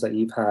lessons that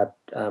you've had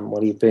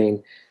while you've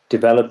been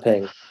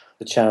developing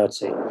the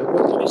charity.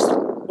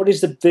 What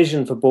is the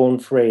vision for Born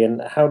Free,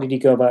 and how did you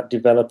go about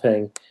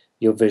developing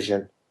your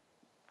vision?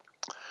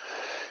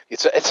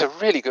 It's a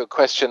really good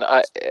question.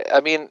 I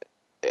mean,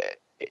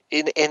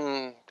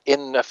 in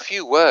a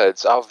few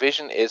words, our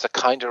vision is a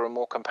kinder and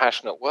more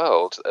compassionate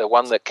world,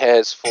 one that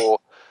cares for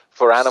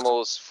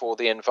animals, for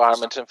the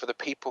environment, and for the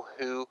people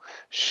who,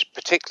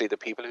 particularly the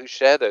people who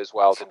share those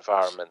wild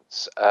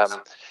environments.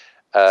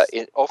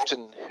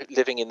 often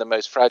living in the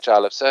most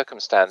fragile of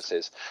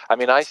circumstances. I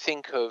mean, I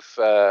think of,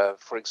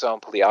 for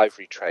example, the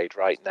ivory trade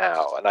right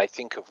now, and I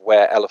think of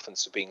where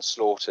elephants are being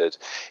slaughtered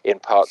in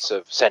parts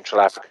of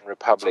Central African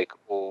Republic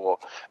or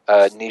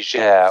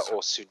Niger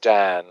or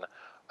Sudan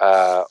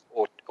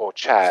or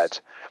Chad.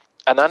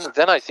 And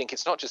then I think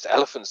it's not just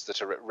elephants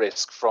that are at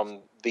risk from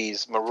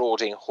these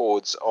marauding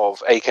hordes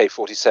of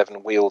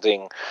AK-47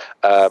 wielding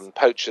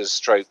poachers,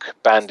 stroke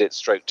bandits,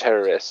 stroke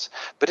terrorists,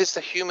 but it's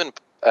the human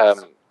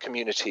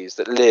communities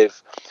that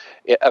live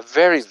a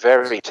very,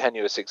 very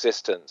tenuous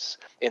existence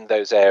in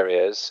those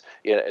areas,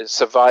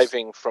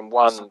 surviving from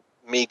one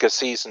meager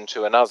season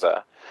to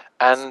another.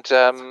 And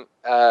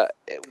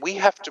we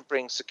have to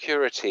bring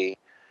security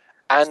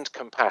and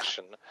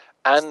compassion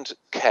and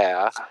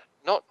care,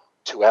 not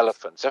to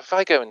elephants. If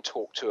I go and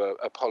talk to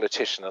a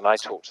politician and I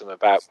talk to them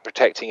about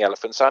protecting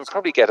elephants, I'll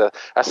probably get a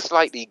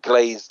slightly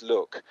glazed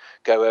look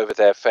go over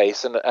their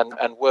face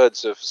and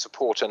words of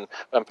support and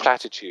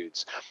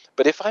platitudes.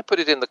 But if I put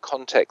it in the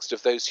context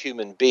of those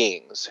human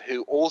beings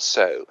who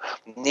also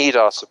need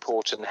our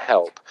support and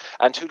help,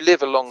 and who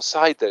live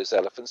alongside those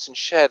elephants and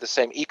share the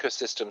same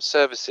ecosystem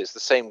services, the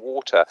same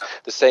water,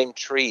 the same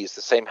trees,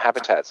 the same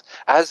habitats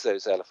as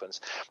those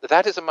elephants,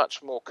 that is a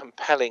much more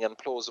compelling and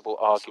plausible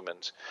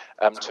argument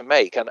to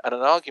make, and an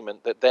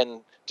argument that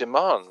then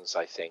demands,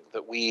 I think,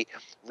 that we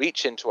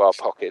reach into our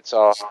pockets,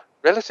 our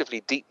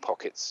relatively deep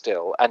pockets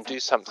still, and do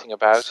something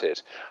about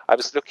it. I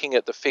was looking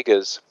at the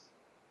figures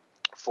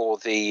for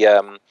the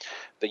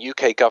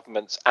UK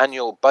government's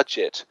annual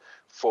budget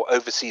for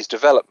overseas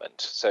development.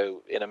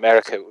 So in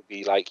America it would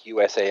be like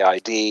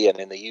USAID, and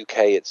in the UK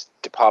it's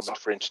Department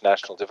for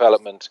International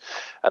Development,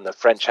 and the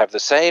French have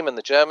the same, and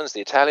the Germans,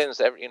 the Italians,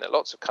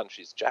 lots of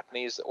countries,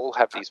 Japanese, all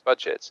have these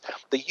budgets.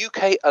 The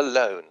UK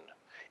alone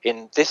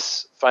in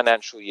this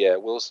financial year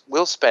will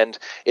spend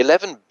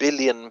 £11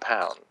 billion.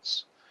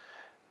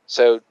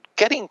 So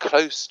getting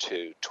close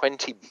to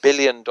 $20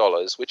 billion,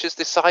 which is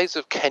the size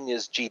of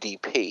Kenya's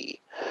GDP,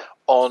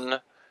 on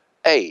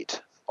aid,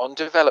 on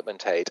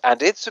development aid.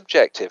 And its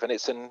objective, and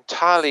it's an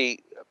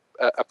entirely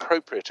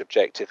appropriate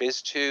objective,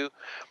 is to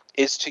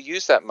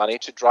use that money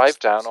to drive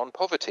down on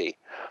poverty.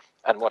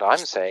 And what I'm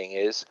saying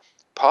is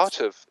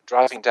part of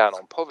driving down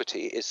on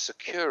poverty is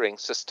securing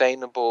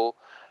sustainable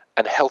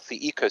and healthy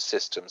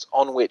ecosystems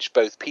on which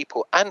both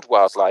people and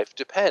wildlife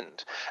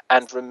depend,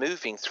 and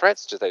removing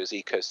threats to those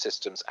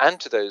ecosystems and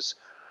to those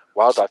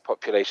wildlife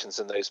populations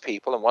and those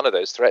people. And one of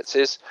those threats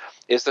is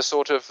the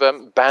sort of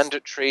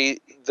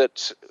banditry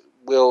that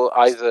will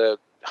either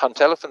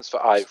hunt elephants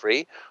for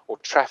ivory or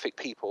traffic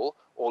people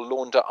or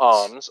launder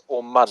arms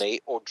or money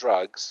or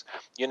drugs.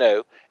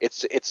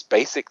 It's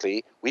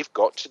basically, we've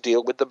got to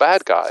deal with the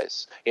bad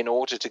guys in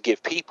order to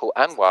give people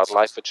and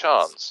wildlife a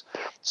chance.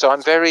 So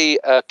I'm very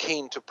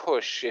keen to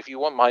push, if you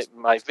want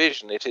my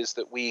vision, it is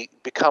that we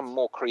become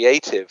more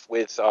creative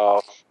with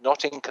our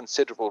not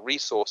inconsiderable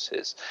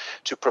resources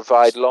to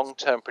provide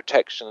long-term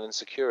protection and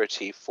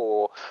security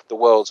for the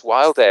world's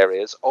wild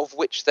areas, of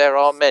which there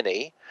are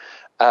many,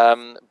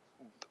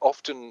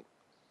 often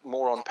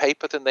more on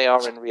paper than they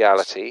are in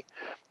reality,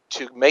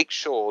 to make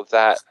sure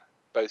that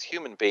both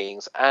human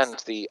beings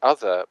and the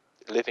other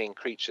living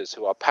creatures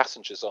who are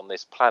passengers on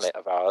this planet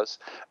of ours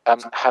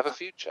have a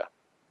future.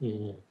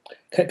 Mm.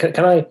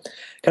 Can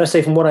I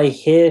say, from what I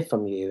hear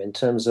from you in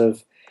terms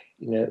of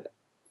a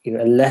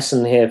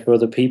lesson here for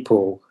other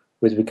people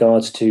with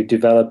regards to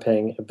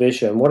developing a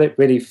vision, what it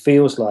really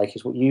feels like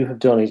is what you have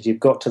done is you've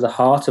got to the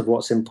heart of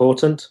what's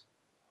important,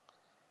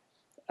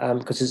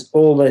 because it's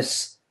all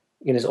this.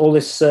 There's all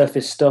this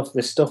surface stuff,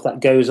 this stuff that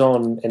goes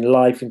on in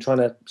life and trying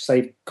to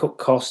cut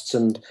costs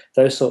and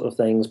those sort of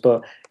things.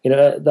 But,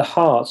 the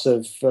heart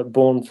of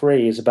Born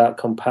Free is about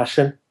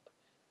compassion.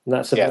 And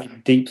that's a very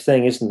deep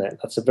thing, isn't it?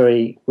 That's a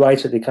very,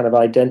 right at the kind of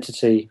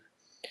identity,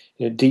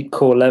 deep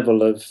core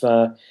level of,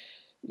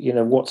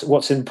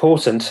 what's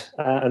important.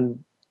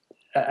 And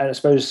I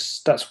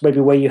suppose that's maybe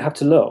where you have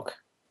to look.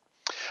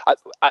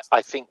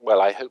 I think,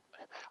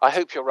 I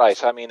hope you're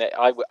right. I mean,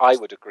 I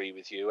would agree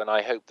with you, and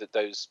I hope that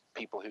those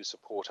people who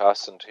support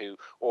us and who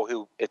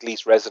at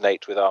least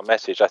resonate with our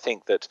message, I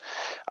hope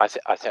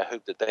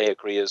that they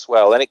agree as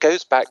well. And it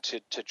goes back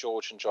to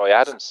George and Joy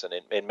Adamson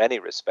in many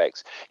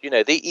respects.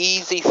 The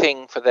easy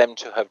thing for them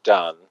to have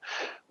done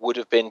would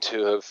have been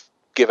to have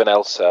given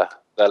Elsa,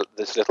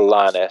 this little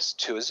lioness,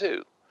 to a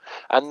zoo,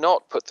 and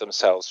not put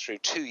themselves through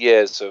 2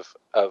 years of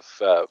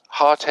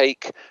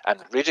heartache and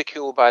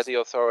ridicule by the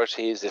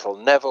authorities. It'll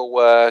never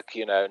work.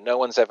 No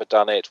one's ever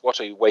done it.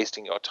 What are you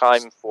wasting your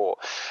time for?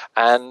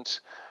 And,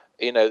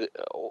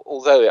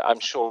 although I'm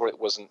sure it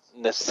wasn't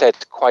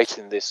said quite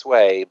in this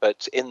way,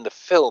 but in the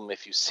film,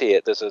 if you see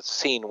it, there's a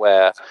scene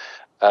where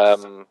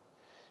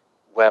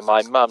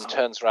my mum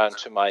turns around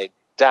to my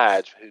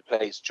dad, who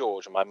plays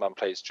George, and my mum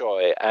plays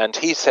Joy, and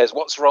he says,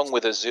 "What's wrong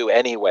with a zoo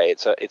anyway?"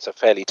 It's a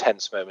fairly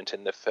tense moment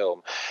in the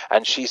film,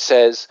 and she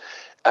says,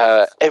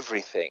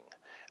 "Everything.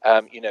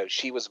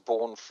 She was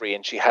born free,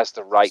 and she has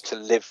the right to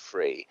live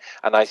free."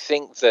 And I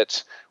think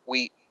that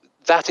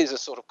that is a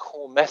sort of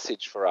core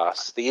message for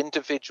us. The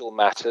individual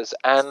matters,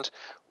 and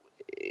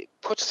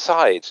put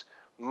aside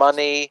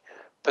money,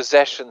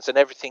 possessions, and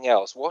everything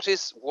else. What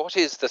is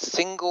the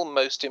single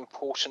most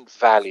important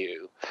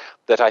value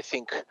that I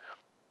think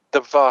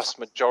the vast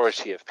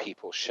majority of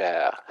people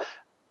share?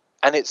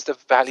 And it's the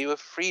value of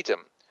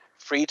freedom.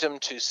 Freedom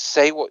to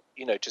say what,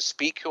 to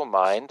speak your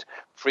mind,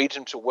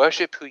 freedom to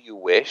worship who you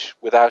wish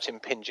without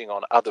impinging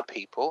on other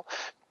people,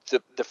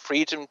 the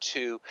freedom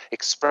to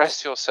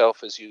express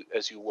yourself as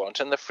you want,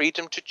 and the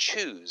freedom to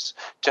choose,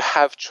 to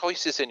have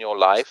choices in your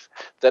life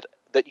that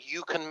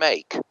you can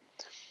make.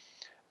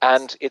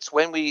 And it's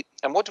when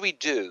what do we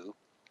do?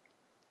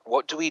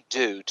 What do we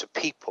do to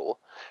people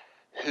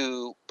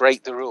who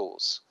break the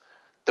rules?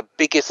 The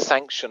biggest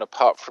sanction,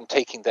 apart from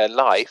taking their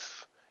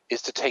life,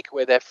 is to take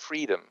away their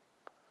freedom.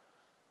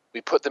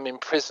 We put them in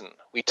prison.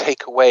 We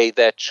take away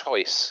their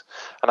choice.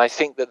 And I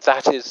think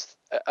that is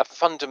a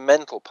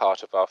fundamental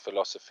part of our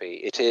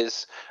philosophy. It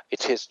is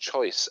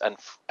choice, and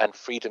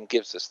freedom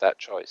gives us that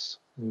choice.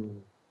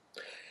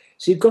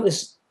 So you've got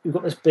this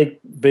big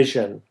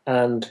vision,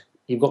 and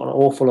you've got an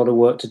awful lot of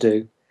work to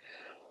do.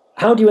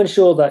 How do you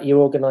ensure that your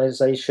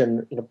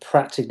organisation,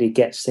 practically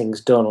gets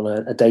things done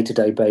on a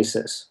day-to-day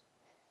basis?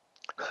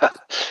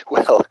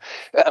 Well,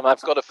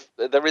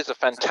 there is a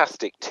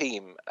fantastic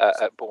team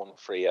at Born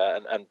Free,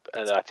 and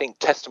I think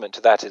testament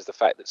to that is the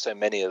fact that so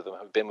many of them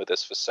have been with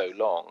us for so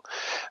long.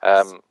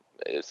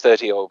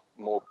 30 or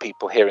more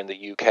people here in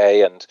the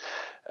UK, and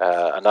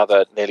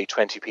another nearly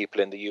 20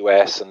 people in the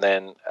US, and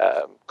then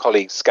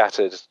colleagues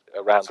scattered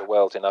around the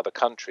world in other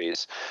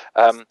countries.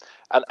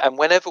 And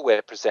whenever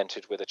we're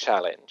presented with a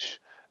challenge,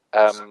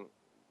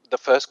 the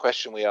first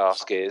question we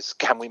ask is,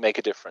 can we make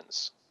a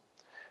difference?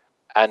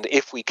 And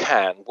if we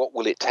can, what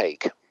will it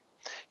take?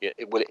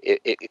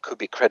 It could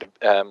be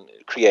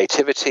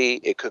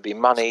creativity, it could be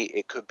money,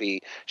 it could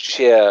be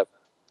sheer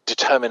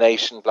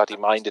determination,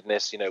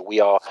 bloody-mindedness. We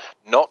are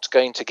not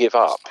going to give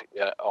up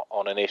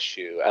on an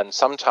issue. And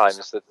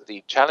sometimes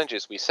the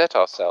challenges we set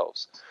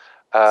ourselves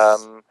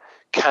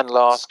can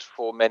last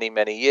for many,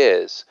 many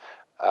years.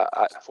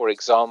 For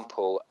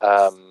example,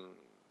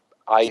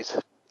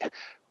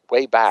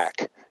 way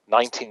back,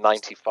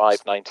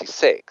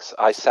 1995-96,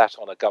 I sat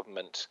on a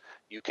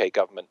UK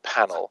government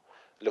panel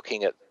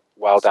looking at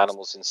wild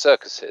animals in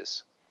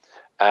circuses.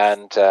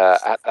 And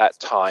at that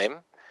time,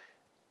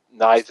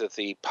 neither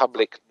the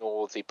public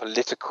nor the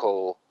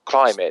political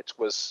climate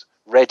was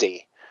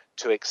ready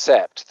to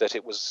accept that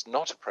it was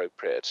not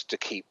appropriate to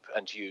keep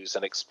and use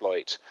and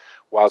exploit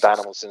wild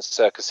animals in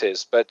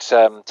circuses. But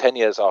 10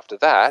 years after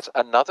that,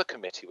 another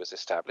committee was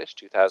established,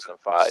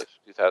 2005,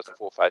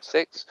 2004, 5,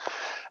 6.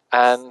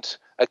 And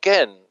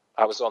again,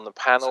 I was on the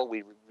panel.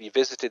 We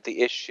revisited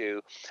the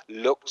issue,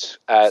 looked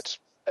at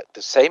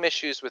the same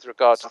issues with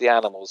regard to the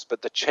animals,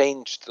 but the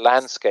changed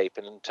landscape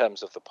in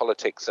terms of the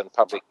politics and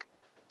public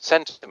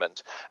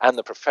sentiment and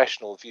the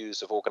professional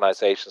views of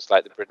organisations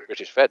like the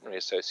British Veterinary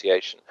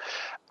Association,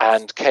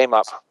 and came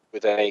up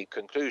with a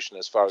conclusion,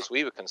 as far as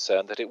we were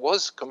concerned, that it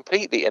was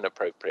completely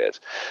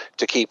inappropriate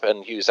to keep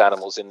and use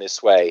animals in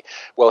this way.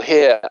 Well,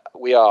 here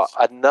we are,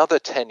 another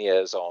 10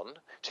 years on,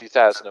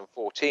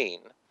 2014,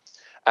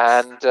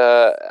 and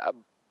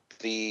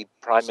the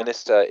Prime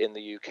Minister in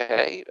the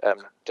UK,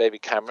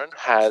 David Cameron,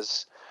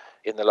 has,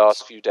 in the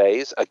last few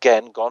days,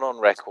 again gone on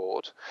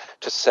record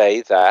to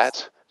say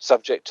that,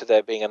 subject to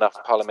there being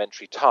enough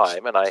parliamentary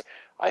time, and I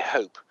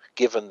hope,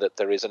 given that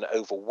there is an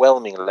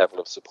overwhelming level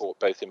of support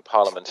both in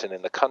Parliament and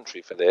in the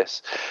country for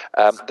this,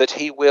 that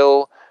he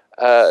will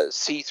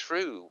see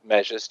through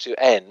measures to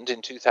end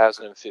in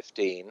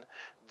 2015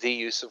 the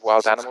use of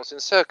wild animals in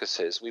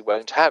circuses. We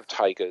won't have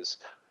tigers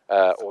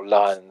or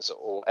lions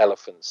or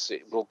elephants.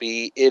 It will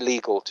be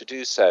illegal to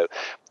do so.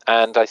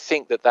 And I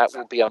think that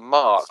will be a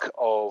mark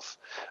of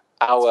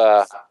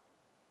our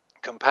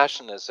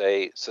compassion as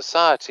a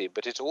society,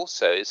 but it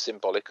also is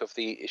symbolic of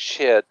the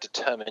sheer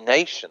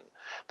determination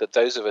that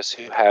those of us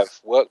who have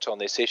worked on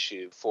this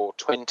issue for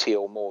 20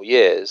 or more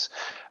years,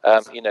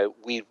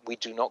 we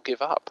do not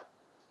give up.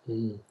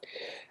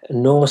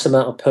 Enormous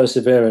amount of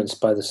perseverance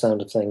by the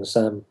sound of things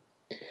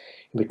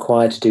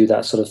required to do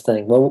that sort of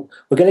thing. Well,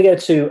 we're going to go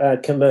to a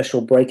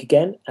commercial break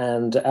again,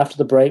 and after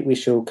the break we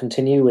shall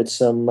continue with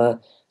some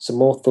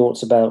more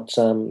thoughts about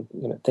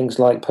things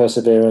like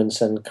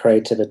perseverance and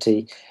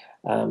creativity,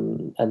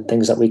 and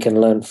things that we can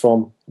learn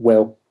from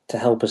Will to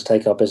help us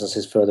take our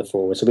businesses further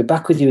forward. So we'll be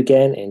back with you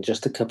again in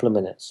just a couple of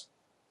minutes.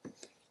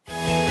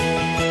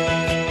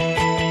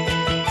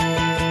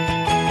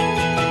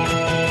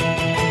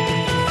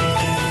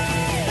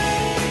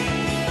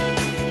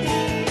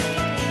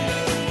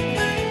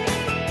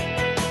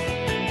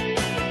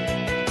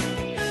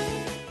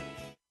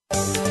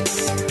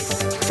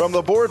 From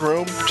the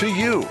boardroom to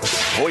you,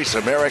 Voice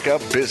America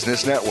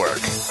Business Network.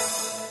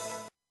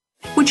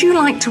 Would you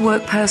like to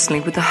work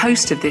personally with the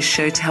host of this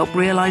show to help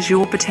realize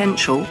your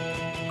potential?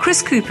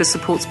 Chris Cooper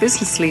supports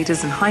business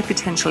leaders and high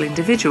potential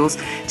individuals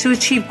to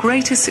achieve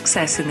greater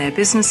success in their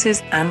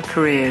businesses and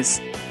careers.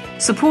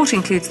 Support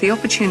includes the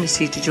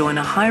opportunity to join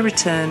a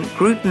high-return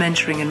group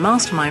mentoring and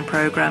mastermind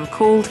program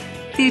called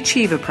the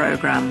Achiever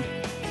Program.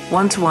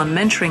 One-to-one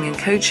mentoring and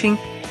coaching,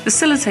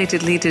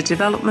 facilitated leader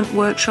development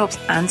workshops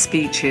and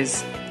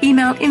speeches.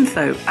 Email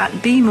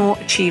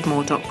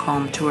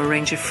info@bemoreachievemore.com to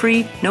arrange a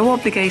free,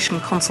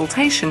 no-obligation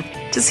consultation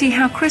to see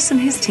how Chris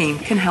and his team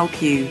can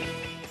help you.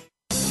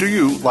 Do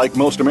you, like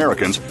most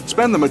Americans,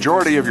 spend the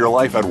majority of your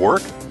life at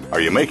work?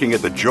 Are you making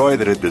it the joy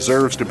that it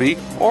deserves to be,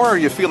 or are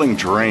you feeling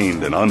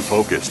drained and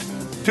unfocused?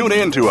 Tune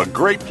in to A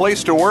Great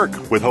Place to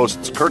Work with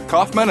hosts Kurt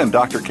Kaufman and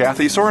Dr.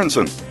 Kathy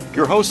Sorensen.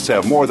 Your hosts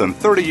have more than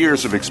 30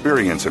 years of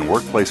experience in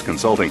workplace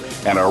consulting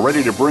and are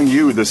ready to bring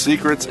you the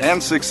secrets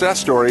and success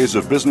stories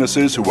of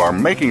businesses who are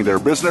making their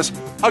business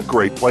a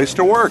great place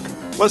to work.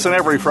 Listen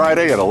every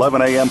Friday at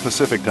 11 a.m.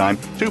 Pacific Time,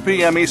 2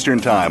 p.m.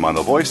 Eastern Time on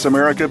the Voice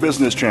America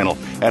Business Channel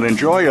and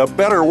enjoy a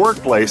better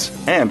workplace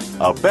and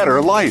a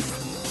better life.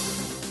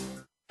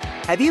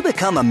 Have you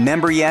become a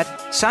member yet?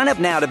 Sign up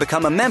now to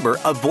become a member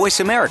of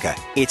Voice America.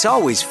 It's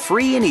always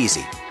free and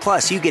easy.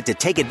 Plus, you get to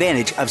take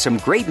advantage of some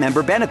great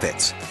member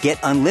benefits. Get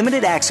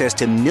unlimited access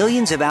to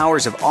millions of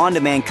hours of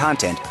on-demand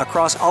content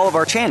across all of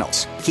our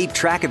channels. Keep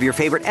track of your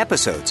favorite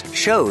episodes,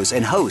 shows,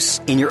 and hosts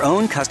in your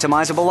own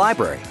customizable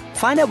library.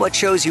 Find out what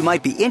shows you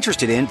might be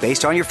interested in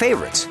based on your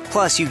favorites.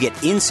 Plus, you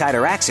get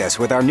insider access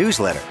with our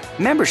newsletter.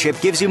 Membership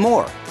gives you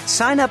more.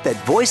 Sign up at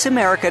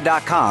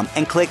voiceamerica.com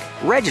and click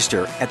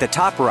Register at the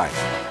top right.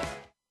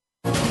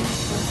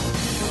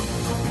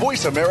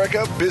 Voice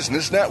America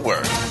Business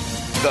Network,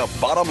 the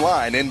bottom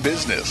line in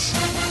business.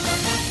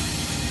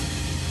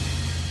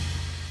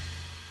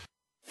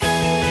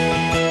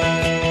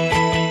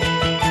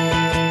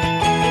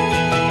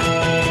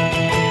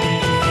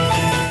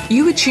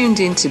 You are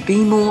tuned in to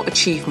Be More,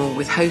 Achieve More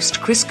with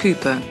host Chris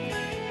Cooper.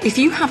 If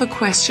you have a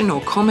question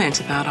or comment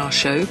about our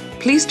show,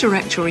 please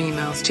direct your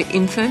emails to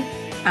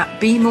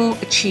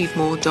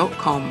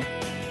info@bemoreachievemore.com.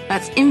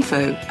 That's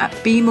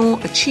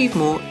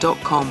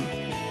info@bemoreachievemore.com.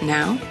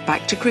 Now,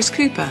 back to Chris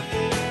Cooper.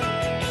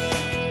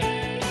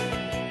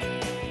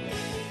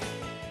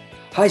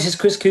 Hi, this is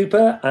Chris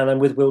Cooper, and I'm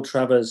with Will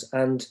Travers.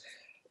 And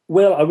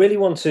Will, I really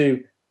want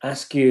to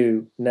ask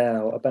you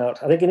now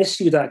about, I think, an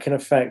issue that can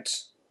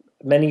affect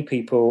many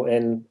people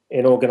in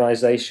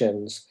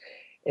organizations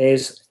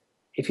is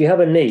if you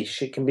have a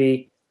niche, it can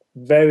be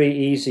very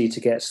easy to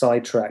get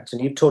sidetracked.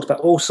 And you've talked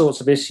about all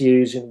sorts of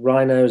issues,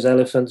 rhinos,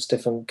 elephants,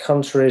 different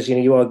countries.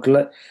 You are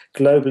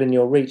global in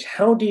your reach.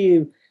 How do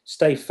you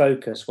stay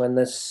focused when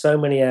there's so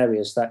many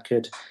areas that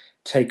could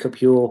take up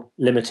your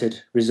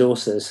limited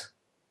resources?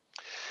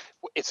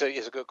 It's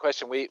a good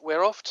question.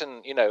 We're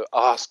often,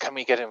 asked, can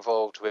we get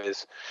involved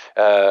with,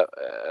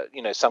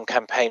 some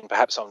campaign,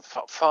 perhaps on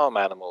farm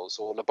animals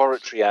or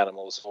laboratory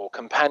animals or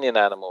companion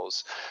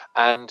animals,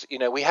 and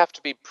we have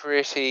to be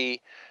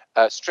pretty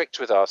strict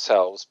with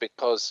ourselves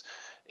because,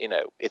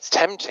 it's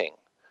tempting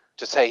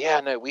to say,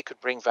 we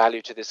could bring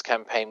value to this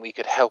campaign, we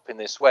could help in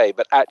this way.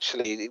 But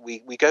actually,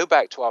 we go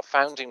back to our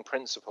founding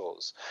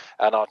principles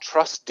and our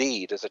trust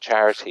deed as a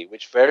charity,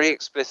 which very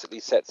explicitly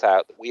sets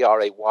out that we are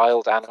a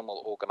wild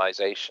animal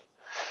organization.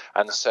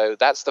 And so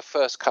that's the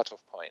first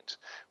cutoff point.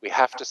 We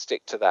have to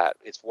stick to that.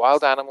 It's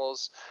wild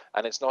animals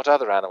and it's not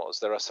other animals.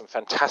 There are some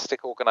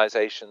fantastic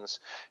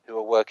organizations who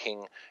are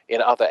working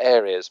in other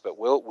areas, but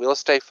we'll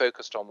stay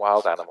focused on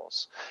wild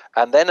animals.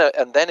 And then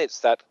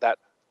it's that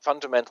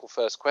fundamental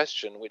first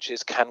question, which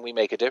is, can we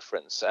make a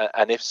difference?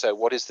 And if so,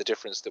 what is the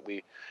difference that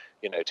we,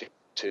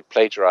 to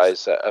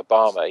plagiarize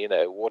Obama,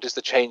 what is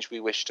the change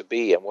we wish to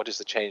be and what is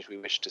the change we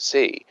wish to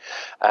see?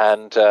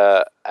 And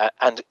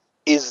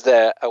is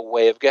there a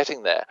way of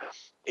getting there?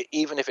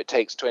 Even if it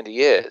takes 20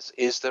 years,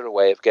 is there a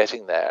way of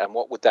getting there? And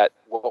what would that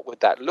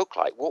look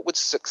like? What would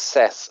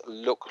success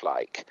look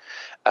like?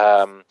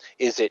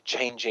 Is it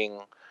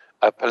changing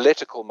a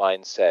political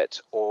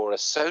mindset or a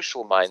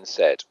social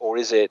mindset, or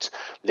is it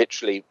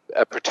literally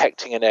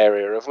protecting an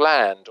area of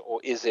land, or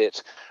is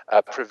it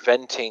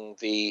preventing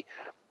the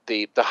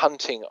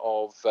hunting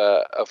of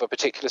a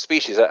particular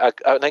species?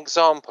 An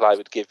example I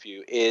would give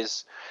you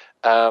is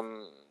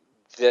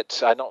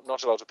that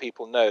not a lot of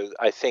people know,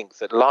 I think,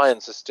 that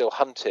lions are still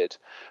hunted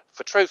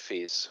for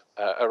trophies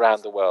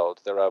around the world.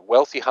 There are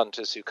wealthy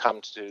hunters who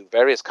come to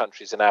various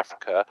countries in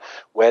Africa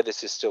where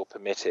this is still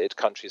permitted,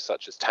 countries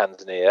such as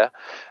Tanzania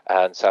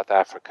and South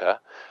Africa,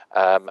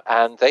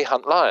 and they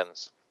hunt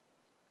lions.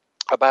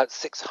 About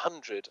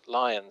 600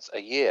 lions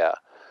a year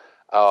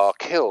are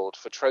killed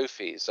for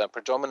trophies,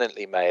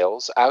 predominantly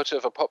males, out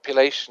of a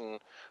population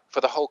for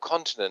the whole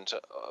continent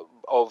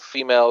of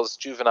females,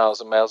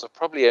 juveniles and males of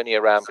probably only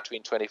around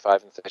between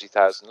 25 and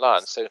 30,000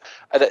 lions. So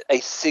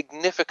a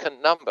significant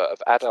number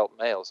of adult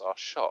males are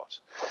shot.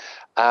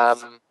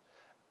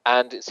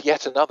 And it's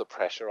yet another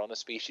pressure on a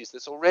species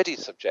that's already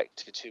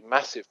subjected to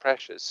massive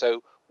pressures.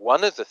 So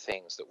one of the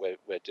things that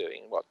we're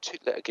doing, I'll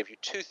give you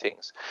two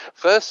things.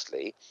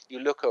 Firstly, you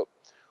look at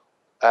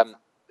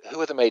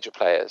who are the major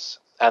players,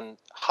 and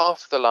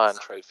half the lion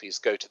trophies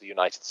go to the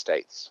United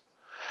States.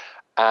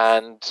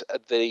 And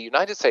the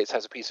United States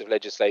has a piece of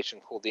legislation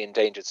called the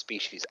Endangered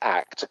Species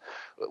Act,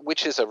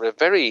 which is a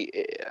very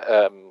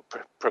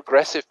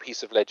progressive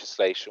piece of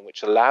legislation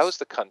which allows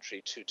the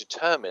country to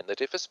determine that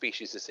if a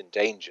species is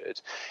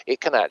endangered, it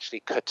can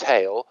actually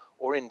curtail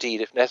or indeed,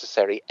 if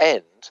necessary,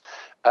 end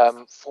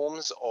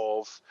forms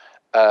of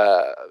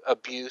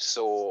abuse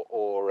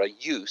or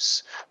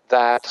use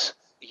that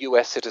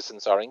US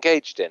citizens are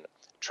engaged in.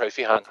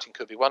 Trophy hunting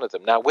could be one of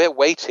them. Now, we're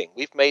waiting.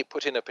 We've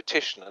put in a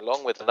petition,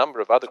 along with a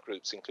number of other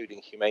groups,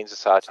 including Humane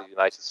Society of the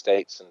United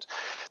States and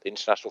the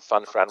International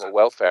Fund for Animal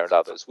Welfare and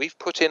others. We've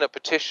put in a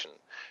petition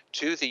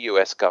to the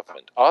US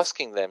government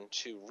asking them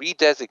to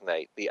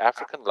redesignate the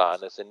African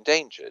lion as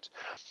endangered.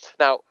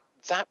 Now,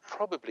 that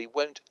probably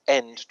won't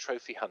end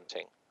trophy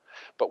hunting.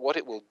 But what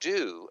it will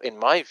do, in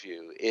my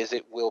view, is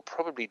it will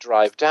probably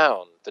drive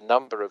down the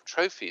number of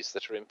trophies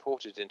that are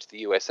imported into the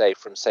USA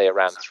from, say,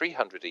 around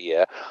 300 a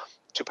year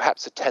to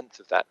perhaps a tenth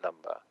of that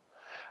number.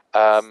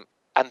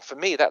 And for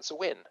me, that's a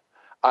win.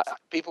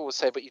 People will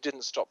say, but you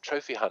didn't stop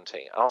trophy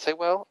hunting. I'll say,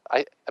 well,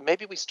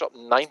 maybe we stopped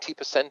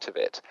 90% of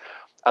it.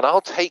 And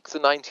I'll take the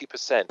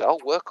 90%. I'll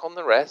work on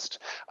the rest.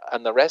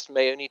 And the rest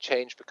may only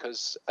change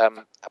because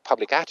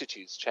public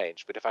attitudes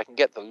change. But if I can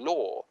get the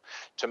law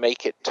to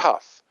make it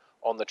tough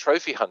on the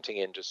trophy hunting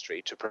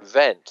industry to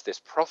prevent this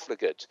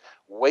profligate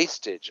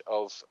wastage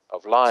of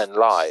lion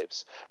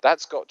lives,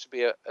 that's got to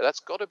be a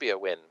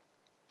win.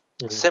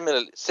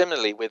 Mm-hmm.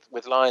 Similarly,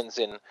 with lions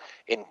in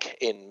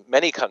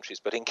many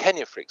countries, but in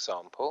Kenya, for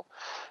example,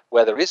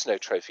 where there is no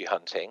trophy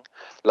hunting,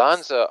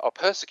 lions are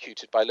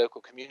persecuted by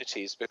local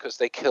communities because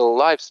they kill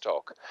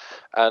livestock.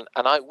 And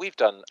we've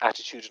done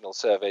attitudinal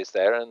surveys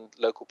there, and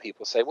local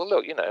people say, well,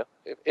 look,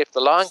 if the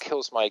lion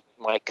kills my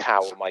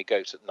cow or my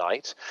goat at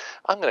night,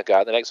 I'm going to go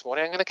out the next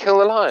morning, I'm going to kill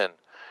the lion.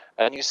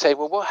 And you say,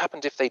 well, what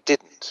happened if they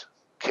didn't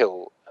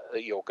kill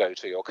your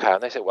goat or your cow?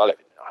 And they say, well,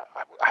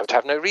 I would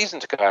have no reason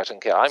to go out and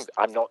kill.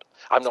 I'm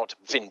not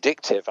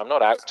vindictive. I'm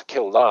not out to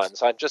kill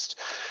lions. I'm just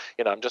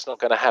not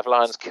going to have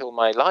lions kill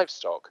my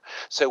livestock.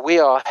 So we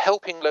are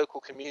helping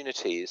local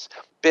communities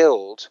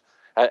build,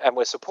 and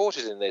we're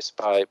supported in this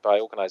by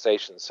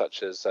organisations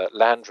such as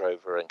Land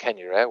Rover and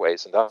Kenya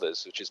Airways and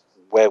others, which is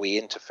where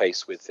we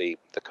interface with the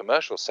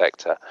commercial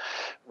sector.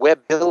 We're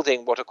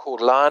building what are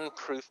called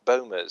lion-proof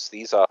bomas.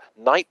 These are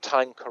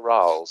nighttime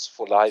corrals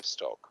for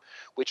livestock,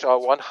 which are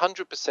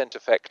 100%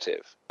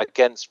 effective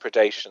against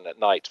predation at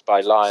night by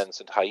lions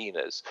and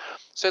hyenas.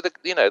 So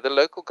the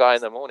local guy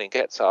in the morning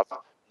gets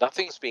up,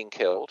 nothing's being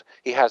killed,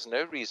 he has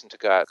no reason to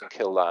go out and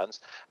kill lions,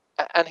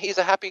 and he's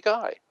a happy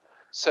guy.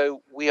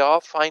 So we are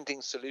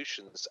finding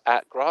solutions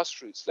at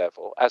grassroots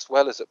level as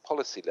well as at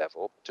policy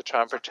level to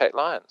try and protect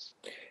lions.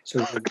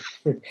 So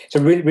it's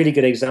a really, really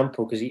good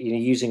example, because you're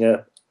using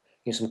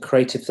some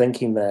creative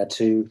thinking there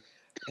to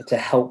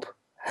help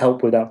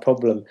with that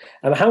problem.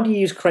 How do you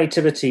use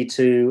creativity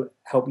to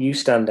help you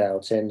stand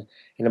out in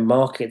a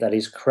market that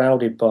is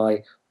crowded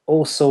by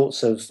all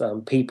sorts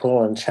of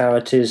people and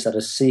charities that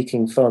are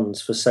seeking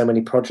funds for so many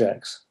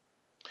projects?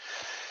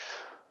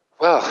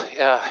 Well,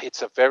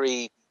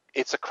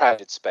 it's a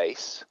crowded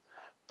space,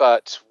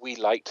 but we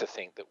like to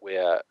think that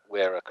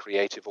we're a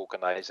creative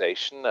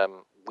organization.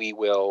 We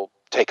will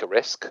take a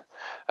risk.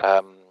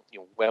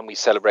 When we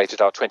celebrated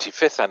our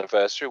 25th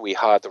anniversary, we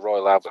hired the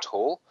Royal Albert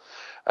Hall.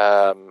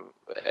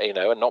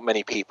 And not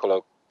many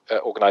people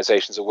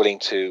organizations are willing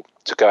to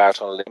go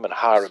out on a limb and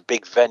hire a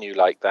big venue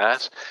like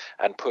that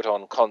and put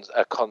on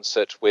a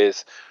concert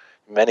with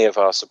many of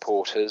our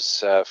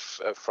supporters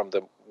from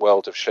the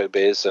world of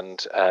showbiz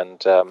and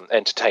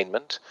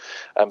entertainment.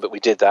 But we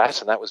did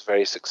that, and that was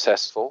very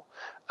successful.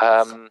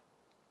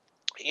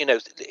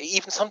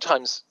 Even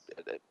sometimes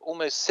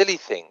almost silly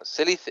things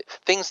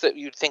that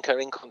you'd think are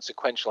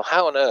inconsequential.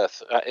 How on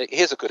earth?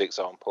 Here's a good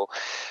example.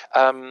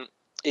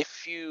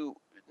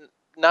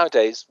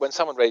 Nowadays, when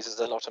someone raises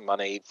a lot of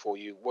money for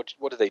you, what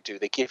do?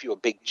 They give you a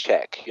big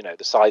check,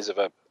 the size of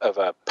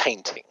a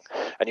painting,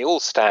 and you all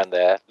stand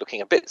there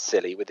looking a bit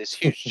silly with this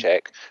huge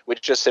check,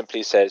 which just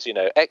simply says,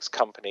 X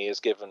company has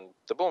given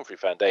the Born Free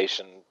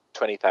Foundation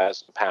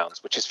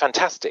 £20,000, which is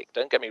fantastic.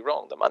 Don't get me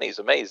wrong, the money is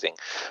amazing,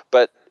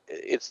 but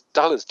it's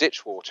dull as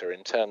ditch water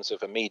in terms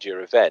of a media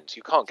event.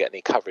 You can't get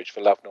any coverage for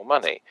love nor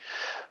money.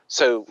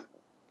 So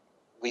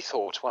we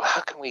thought, well,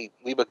 how can we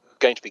were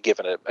going to be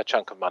given a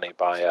chunk of money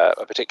by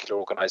a particular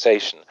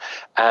organization,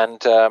 and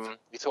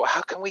we thought,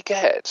 how can we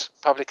get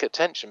public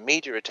attention,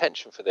 media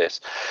attention for this?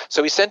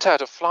 So we sent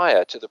out a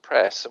flyer to the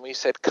press, and we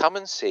said, come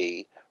and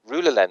see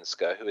Rula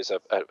Lenska, who is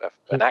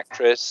an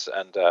actress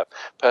and a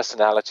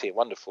personality, a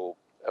wonderful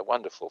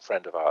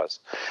friend of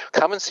ours.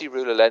 Come and see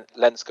Rula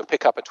Lenska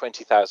pick up a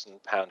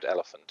 £20,000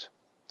 elephant.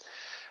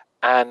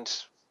 And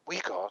we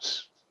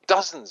got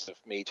dozens of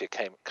media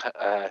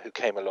who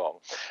came along.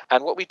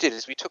 And what we did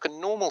is we took a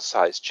normal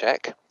size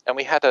check, and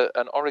we had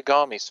an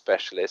origami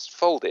specialist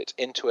fold it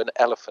into an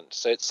elephant,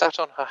 so it sat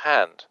on her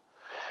hand.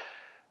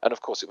 And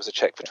of course, it was a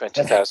cheque for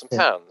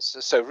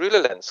 £20,000. So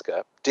Rula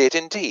Lenska did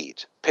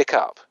indeed pick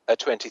up a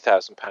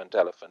 £20,000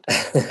 elephant.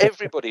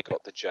 Everybody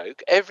got the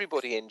joke.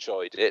 Everybody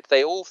enjoyed it.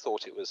 They all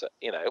thought it was,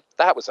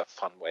 that was a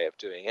fun way of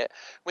doing it.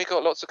 We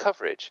got lots of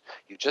coverage.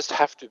 You just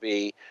have to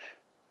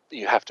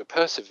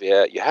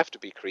persevere. You have to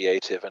be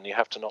creative, and you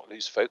have to not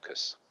lose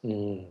focus.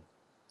 Mm.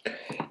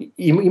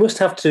 You must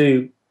have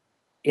to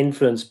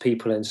influence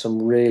people in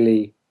some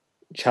really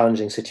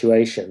challenging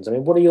situations. I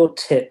mean, what are your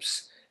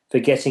tips for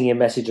getting your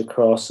message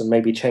across and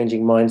maybe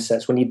changing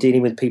mindsets when you're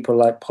dealing with people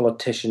like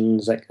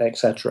politicians,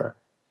 etc.?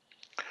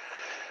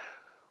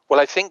 Well,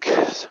 I think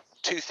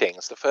two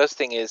things. The first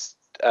thing is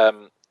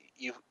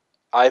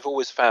I've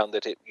always found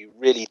that you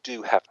really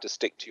do have to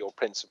stick to your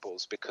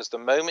principles, because the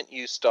moment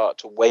you start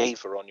to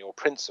waver on your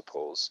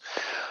principles,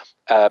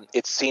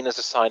 it's seen as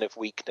a sign of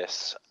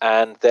weakness,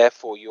 and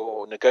therefore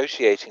your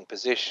negotiating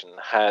position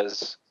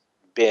has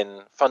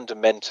been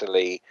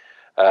fundamentally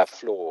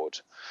flawed.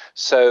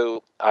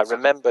 So I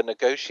remember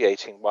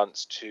negotiating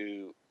once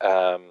to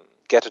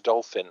get a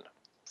dolphin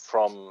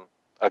from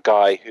a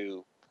guy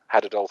who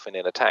had a dolphin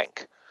in a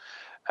tank.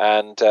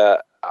 And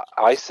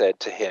I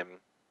said to him,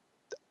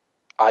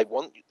 I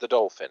want the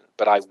dolphin,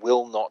 but I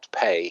will not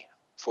pay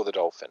for the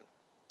dolphin.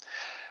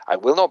 I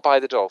will not buy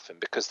the dolphin,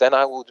 because then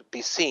I will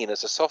be seen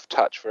as a soft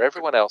touch for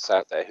everyone else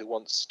out there who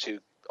wants to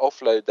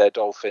offload their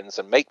dolphins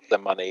and make the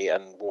money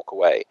and walk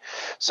away.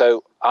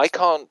 So I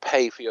can't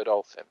pay for your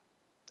dolphin.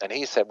 And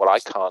he said, well, I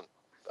can't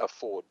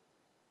afford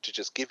to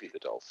just give you the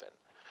dolphin.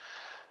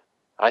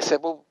 I said,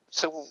 well,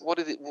 so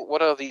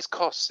what are these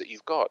costs that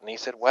you've got? And he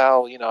said,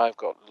 well, I've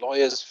got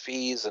lawyers'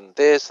 fees and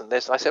this and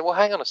this. And I said, well,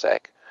 hang on a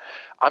sec.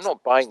 I'm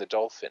not buying the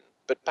dolphin,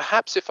 but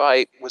perhaps if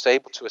I was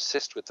able to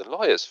assist with the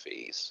lawyers'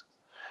 fees.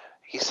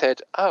 He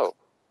said, oh,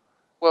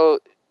 well,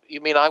 you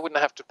mean I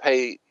wouldn't have to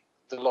pay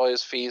the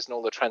lawyers' fees and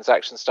all the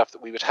transaction stuff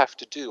that we would have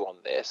to do on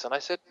this? And I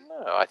said,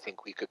 no, I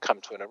think we could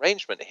come to an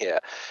arrangement here.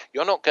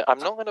 I'm not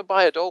going to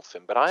buy a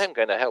dolphin, but I am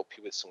going to help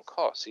you with some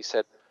costs. He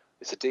said,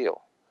 it's a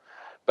deal.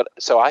 But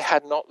so I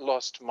had not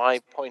lost my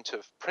point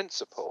of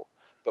principle,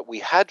 but we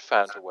had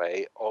found a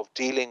way of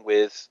dealing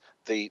with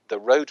the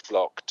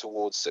roadblock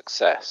towards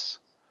success.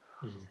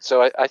 Mm-hmm.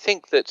 So I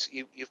think that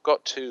you've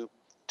got to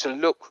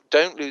look.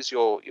 Don't lose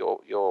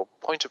your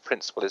point of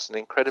principle. Is an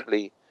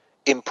incredibly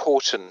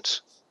important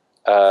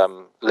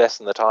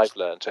lesson that I've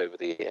learned over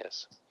the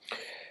years.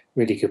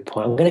 Really good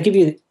point. I'm going to give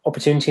you the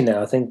opportunity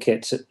now. I think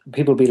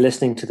people will be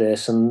listening to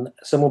this, and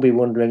some will be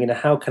wondering,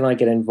 how can I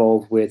get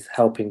involved with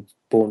helping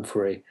Born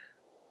Free?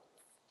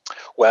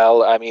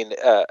 Well, I mean,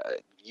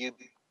 you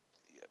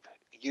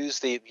use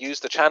the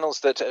channels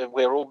that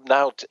we're all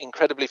now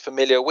incredibly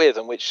familiar with,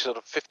 and which sort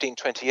of 15,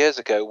 20 years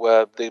ago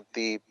were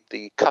the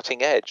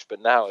cutting edge.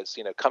 But now it's,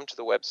 come to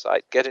the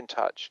website, get in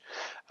touch,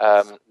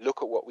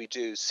 look at what we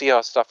do, see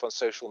our stuff on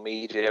social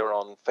media,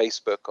 on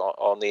Facebook,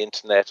 on the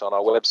internet, on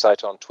our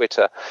website, on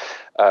Twitter,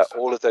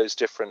 all of those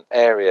different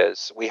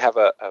areas. We have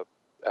a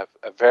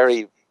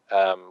very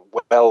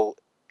well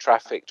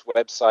trafficked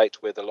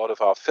website with a lot of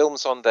our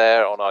films on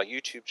there, on our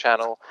YouTube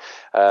channel,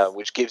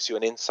 which gives you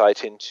an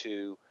insight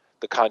into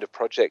the kind of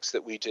projects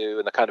that we do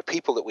and the kind of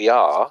people that we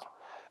are.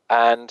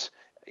 And,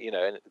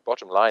 and the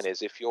bottom line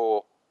is, if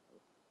you're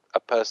a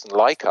person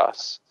like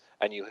us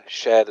and you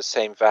share the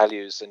same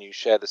values and you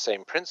share the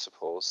same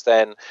principles,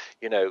 then,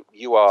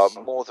 you are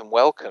more than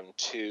welcome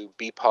to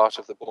be part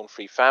of the Born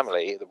Free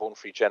family, the Born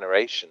Free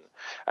generation.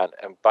 And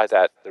by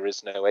that, there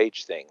is no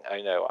age thing.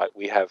 I know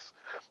we have,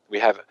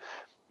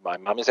 my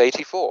mum is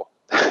 84.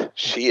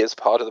 She is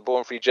part of the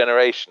Born Free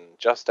generation,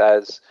 just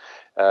as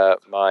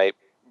my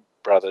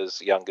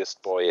brother's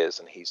youngest boy is,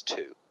 and he's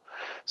 2.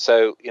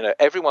 So,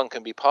 everyone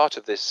can be part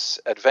of this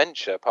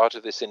adventure, part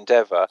of this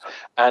endeavor,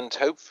 and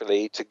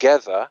hopefully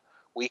together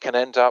we can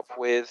end up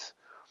with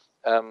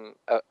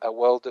a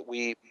world that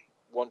we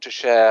want to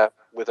share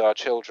with our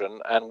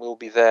children, and we'll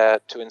be there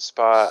to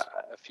inspire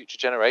future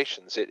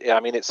generations.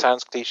 It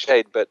sounds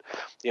cliched, but,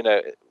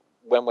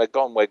 when we're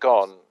gone, we're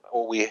gone.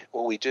 All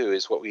we do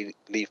is what we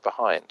leave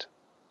behind.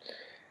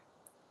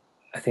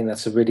 I think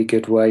that's a really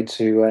good way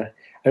to,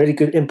 a really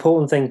good,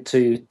 important thing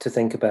to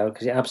think about,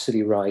 because you're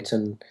absolutely right.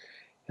 And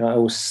I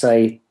always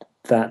say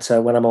that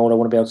when I'm old, I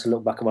want to be able to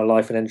look back at my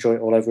life and enjoy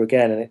it all over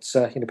again. And it's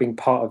being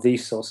part of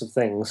these sorts of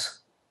things.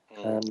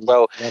 I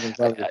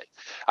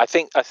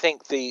think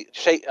the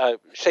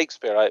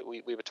Shakespeare.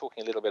 We were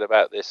talking a little bit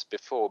about this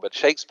before, but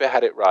Shakespeare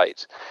had it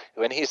right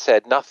when he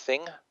said,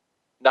 "Nothing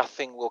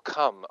will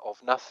come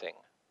of nothing."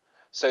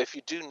 So if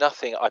you do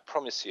nothing, I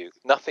promise you,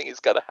 nothing is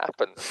going to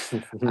happen.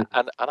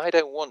 and I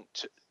don't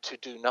want to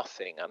do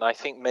nothing. And I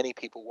think many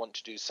people want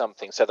to do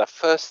something. So the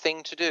first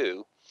thing to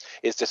do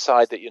is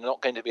decide that you're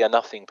not going to be a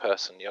nothing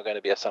person. You're going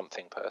to be a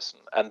something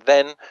person. And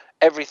then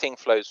everything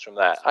flows from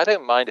that. I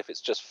don't mind if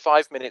it's just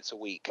 5 minutes a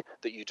week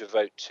that you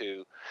devote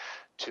to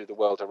the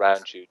world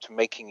around you, to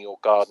making your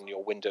garden,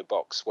 your window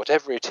box,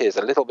 whatever it is,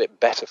 a little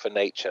bit better for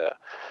nature.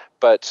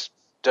 But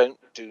don't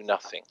do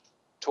nothing.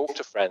 Talk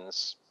to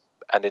friends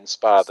and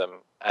inspire them,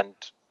 and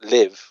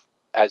live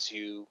as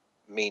you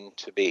mean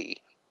to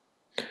be.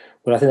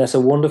 Well, I think that's a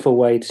wonderful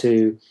way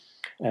to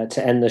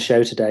end the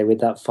show today with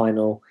that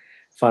final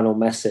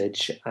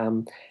message.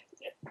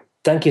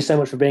 Thank you so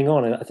much for being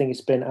on. I think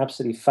it's been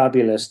absolutely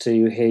fabulous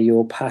to hear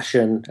your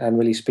passion and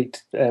really speak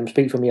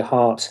from your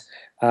heart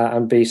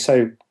and be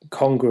so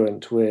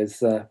congruent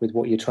with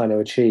what you're trying to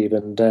achieve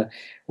and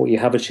what you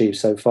have achieved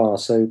so far.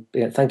 So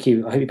thank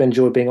you. I hope you've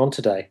enjoyed being on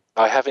today.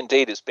 I have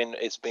indeed. It's been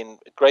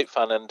great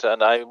fun,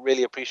 and I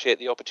really appreciate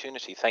the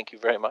opportunity. Thank you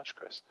very much,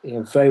 Chris.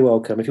 You're very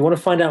welcome. If you want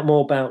to find out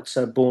more about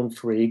Born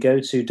Free,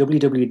 go to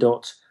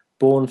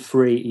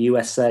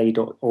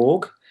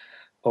www.bornfreeusa.org.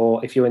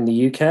 Or if you're in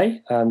the UK,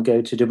 go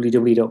to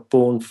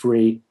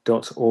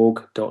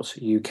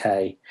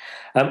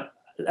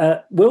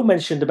www.bornfree.org.uk. Will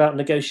mentioned about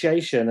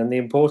negotiation and the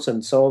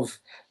importance of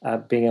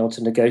being able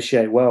to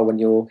negotiate well when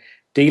you're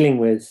dealing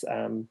with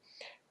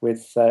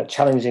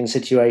challenging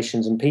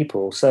situations and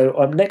people. So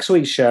on next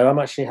week's show, I'm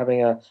actually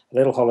having a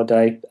little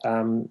holiday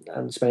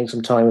and spending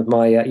some time with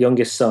my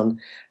youngest son.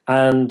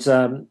 And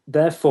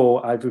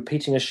therefore, I'm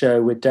repeating a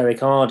show with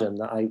Derek Arden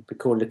that I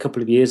recorded a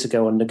couple of years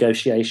ago on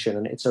negotiation.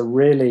 And it's a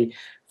really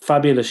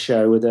fabulous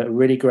show with a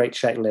really great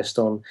checklist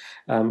on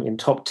in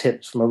top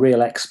tips from a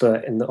real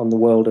expert on the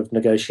world of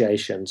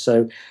negotiation.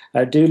 So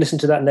do listen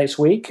to that next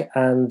week,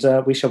 and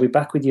we shall be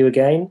back with you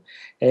again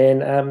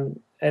in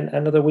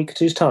another week or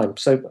two's time.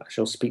 So I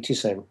shall speak to you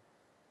soon.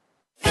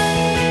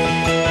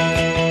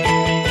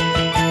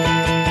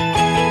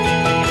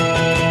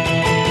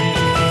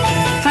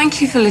 Thank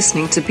you for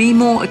listening to Be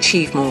More,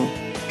 Achieve More.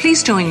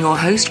 Please join your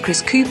host,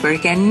 Chris Cooper,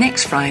 again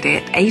next Friday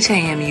at 8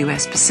 a.m.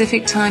 US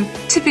Pacific Time,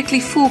 typically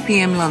 4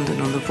 p.m. London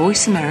on the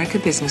Voice America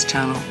Business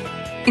Channel.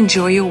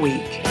 Enjoy your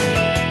week.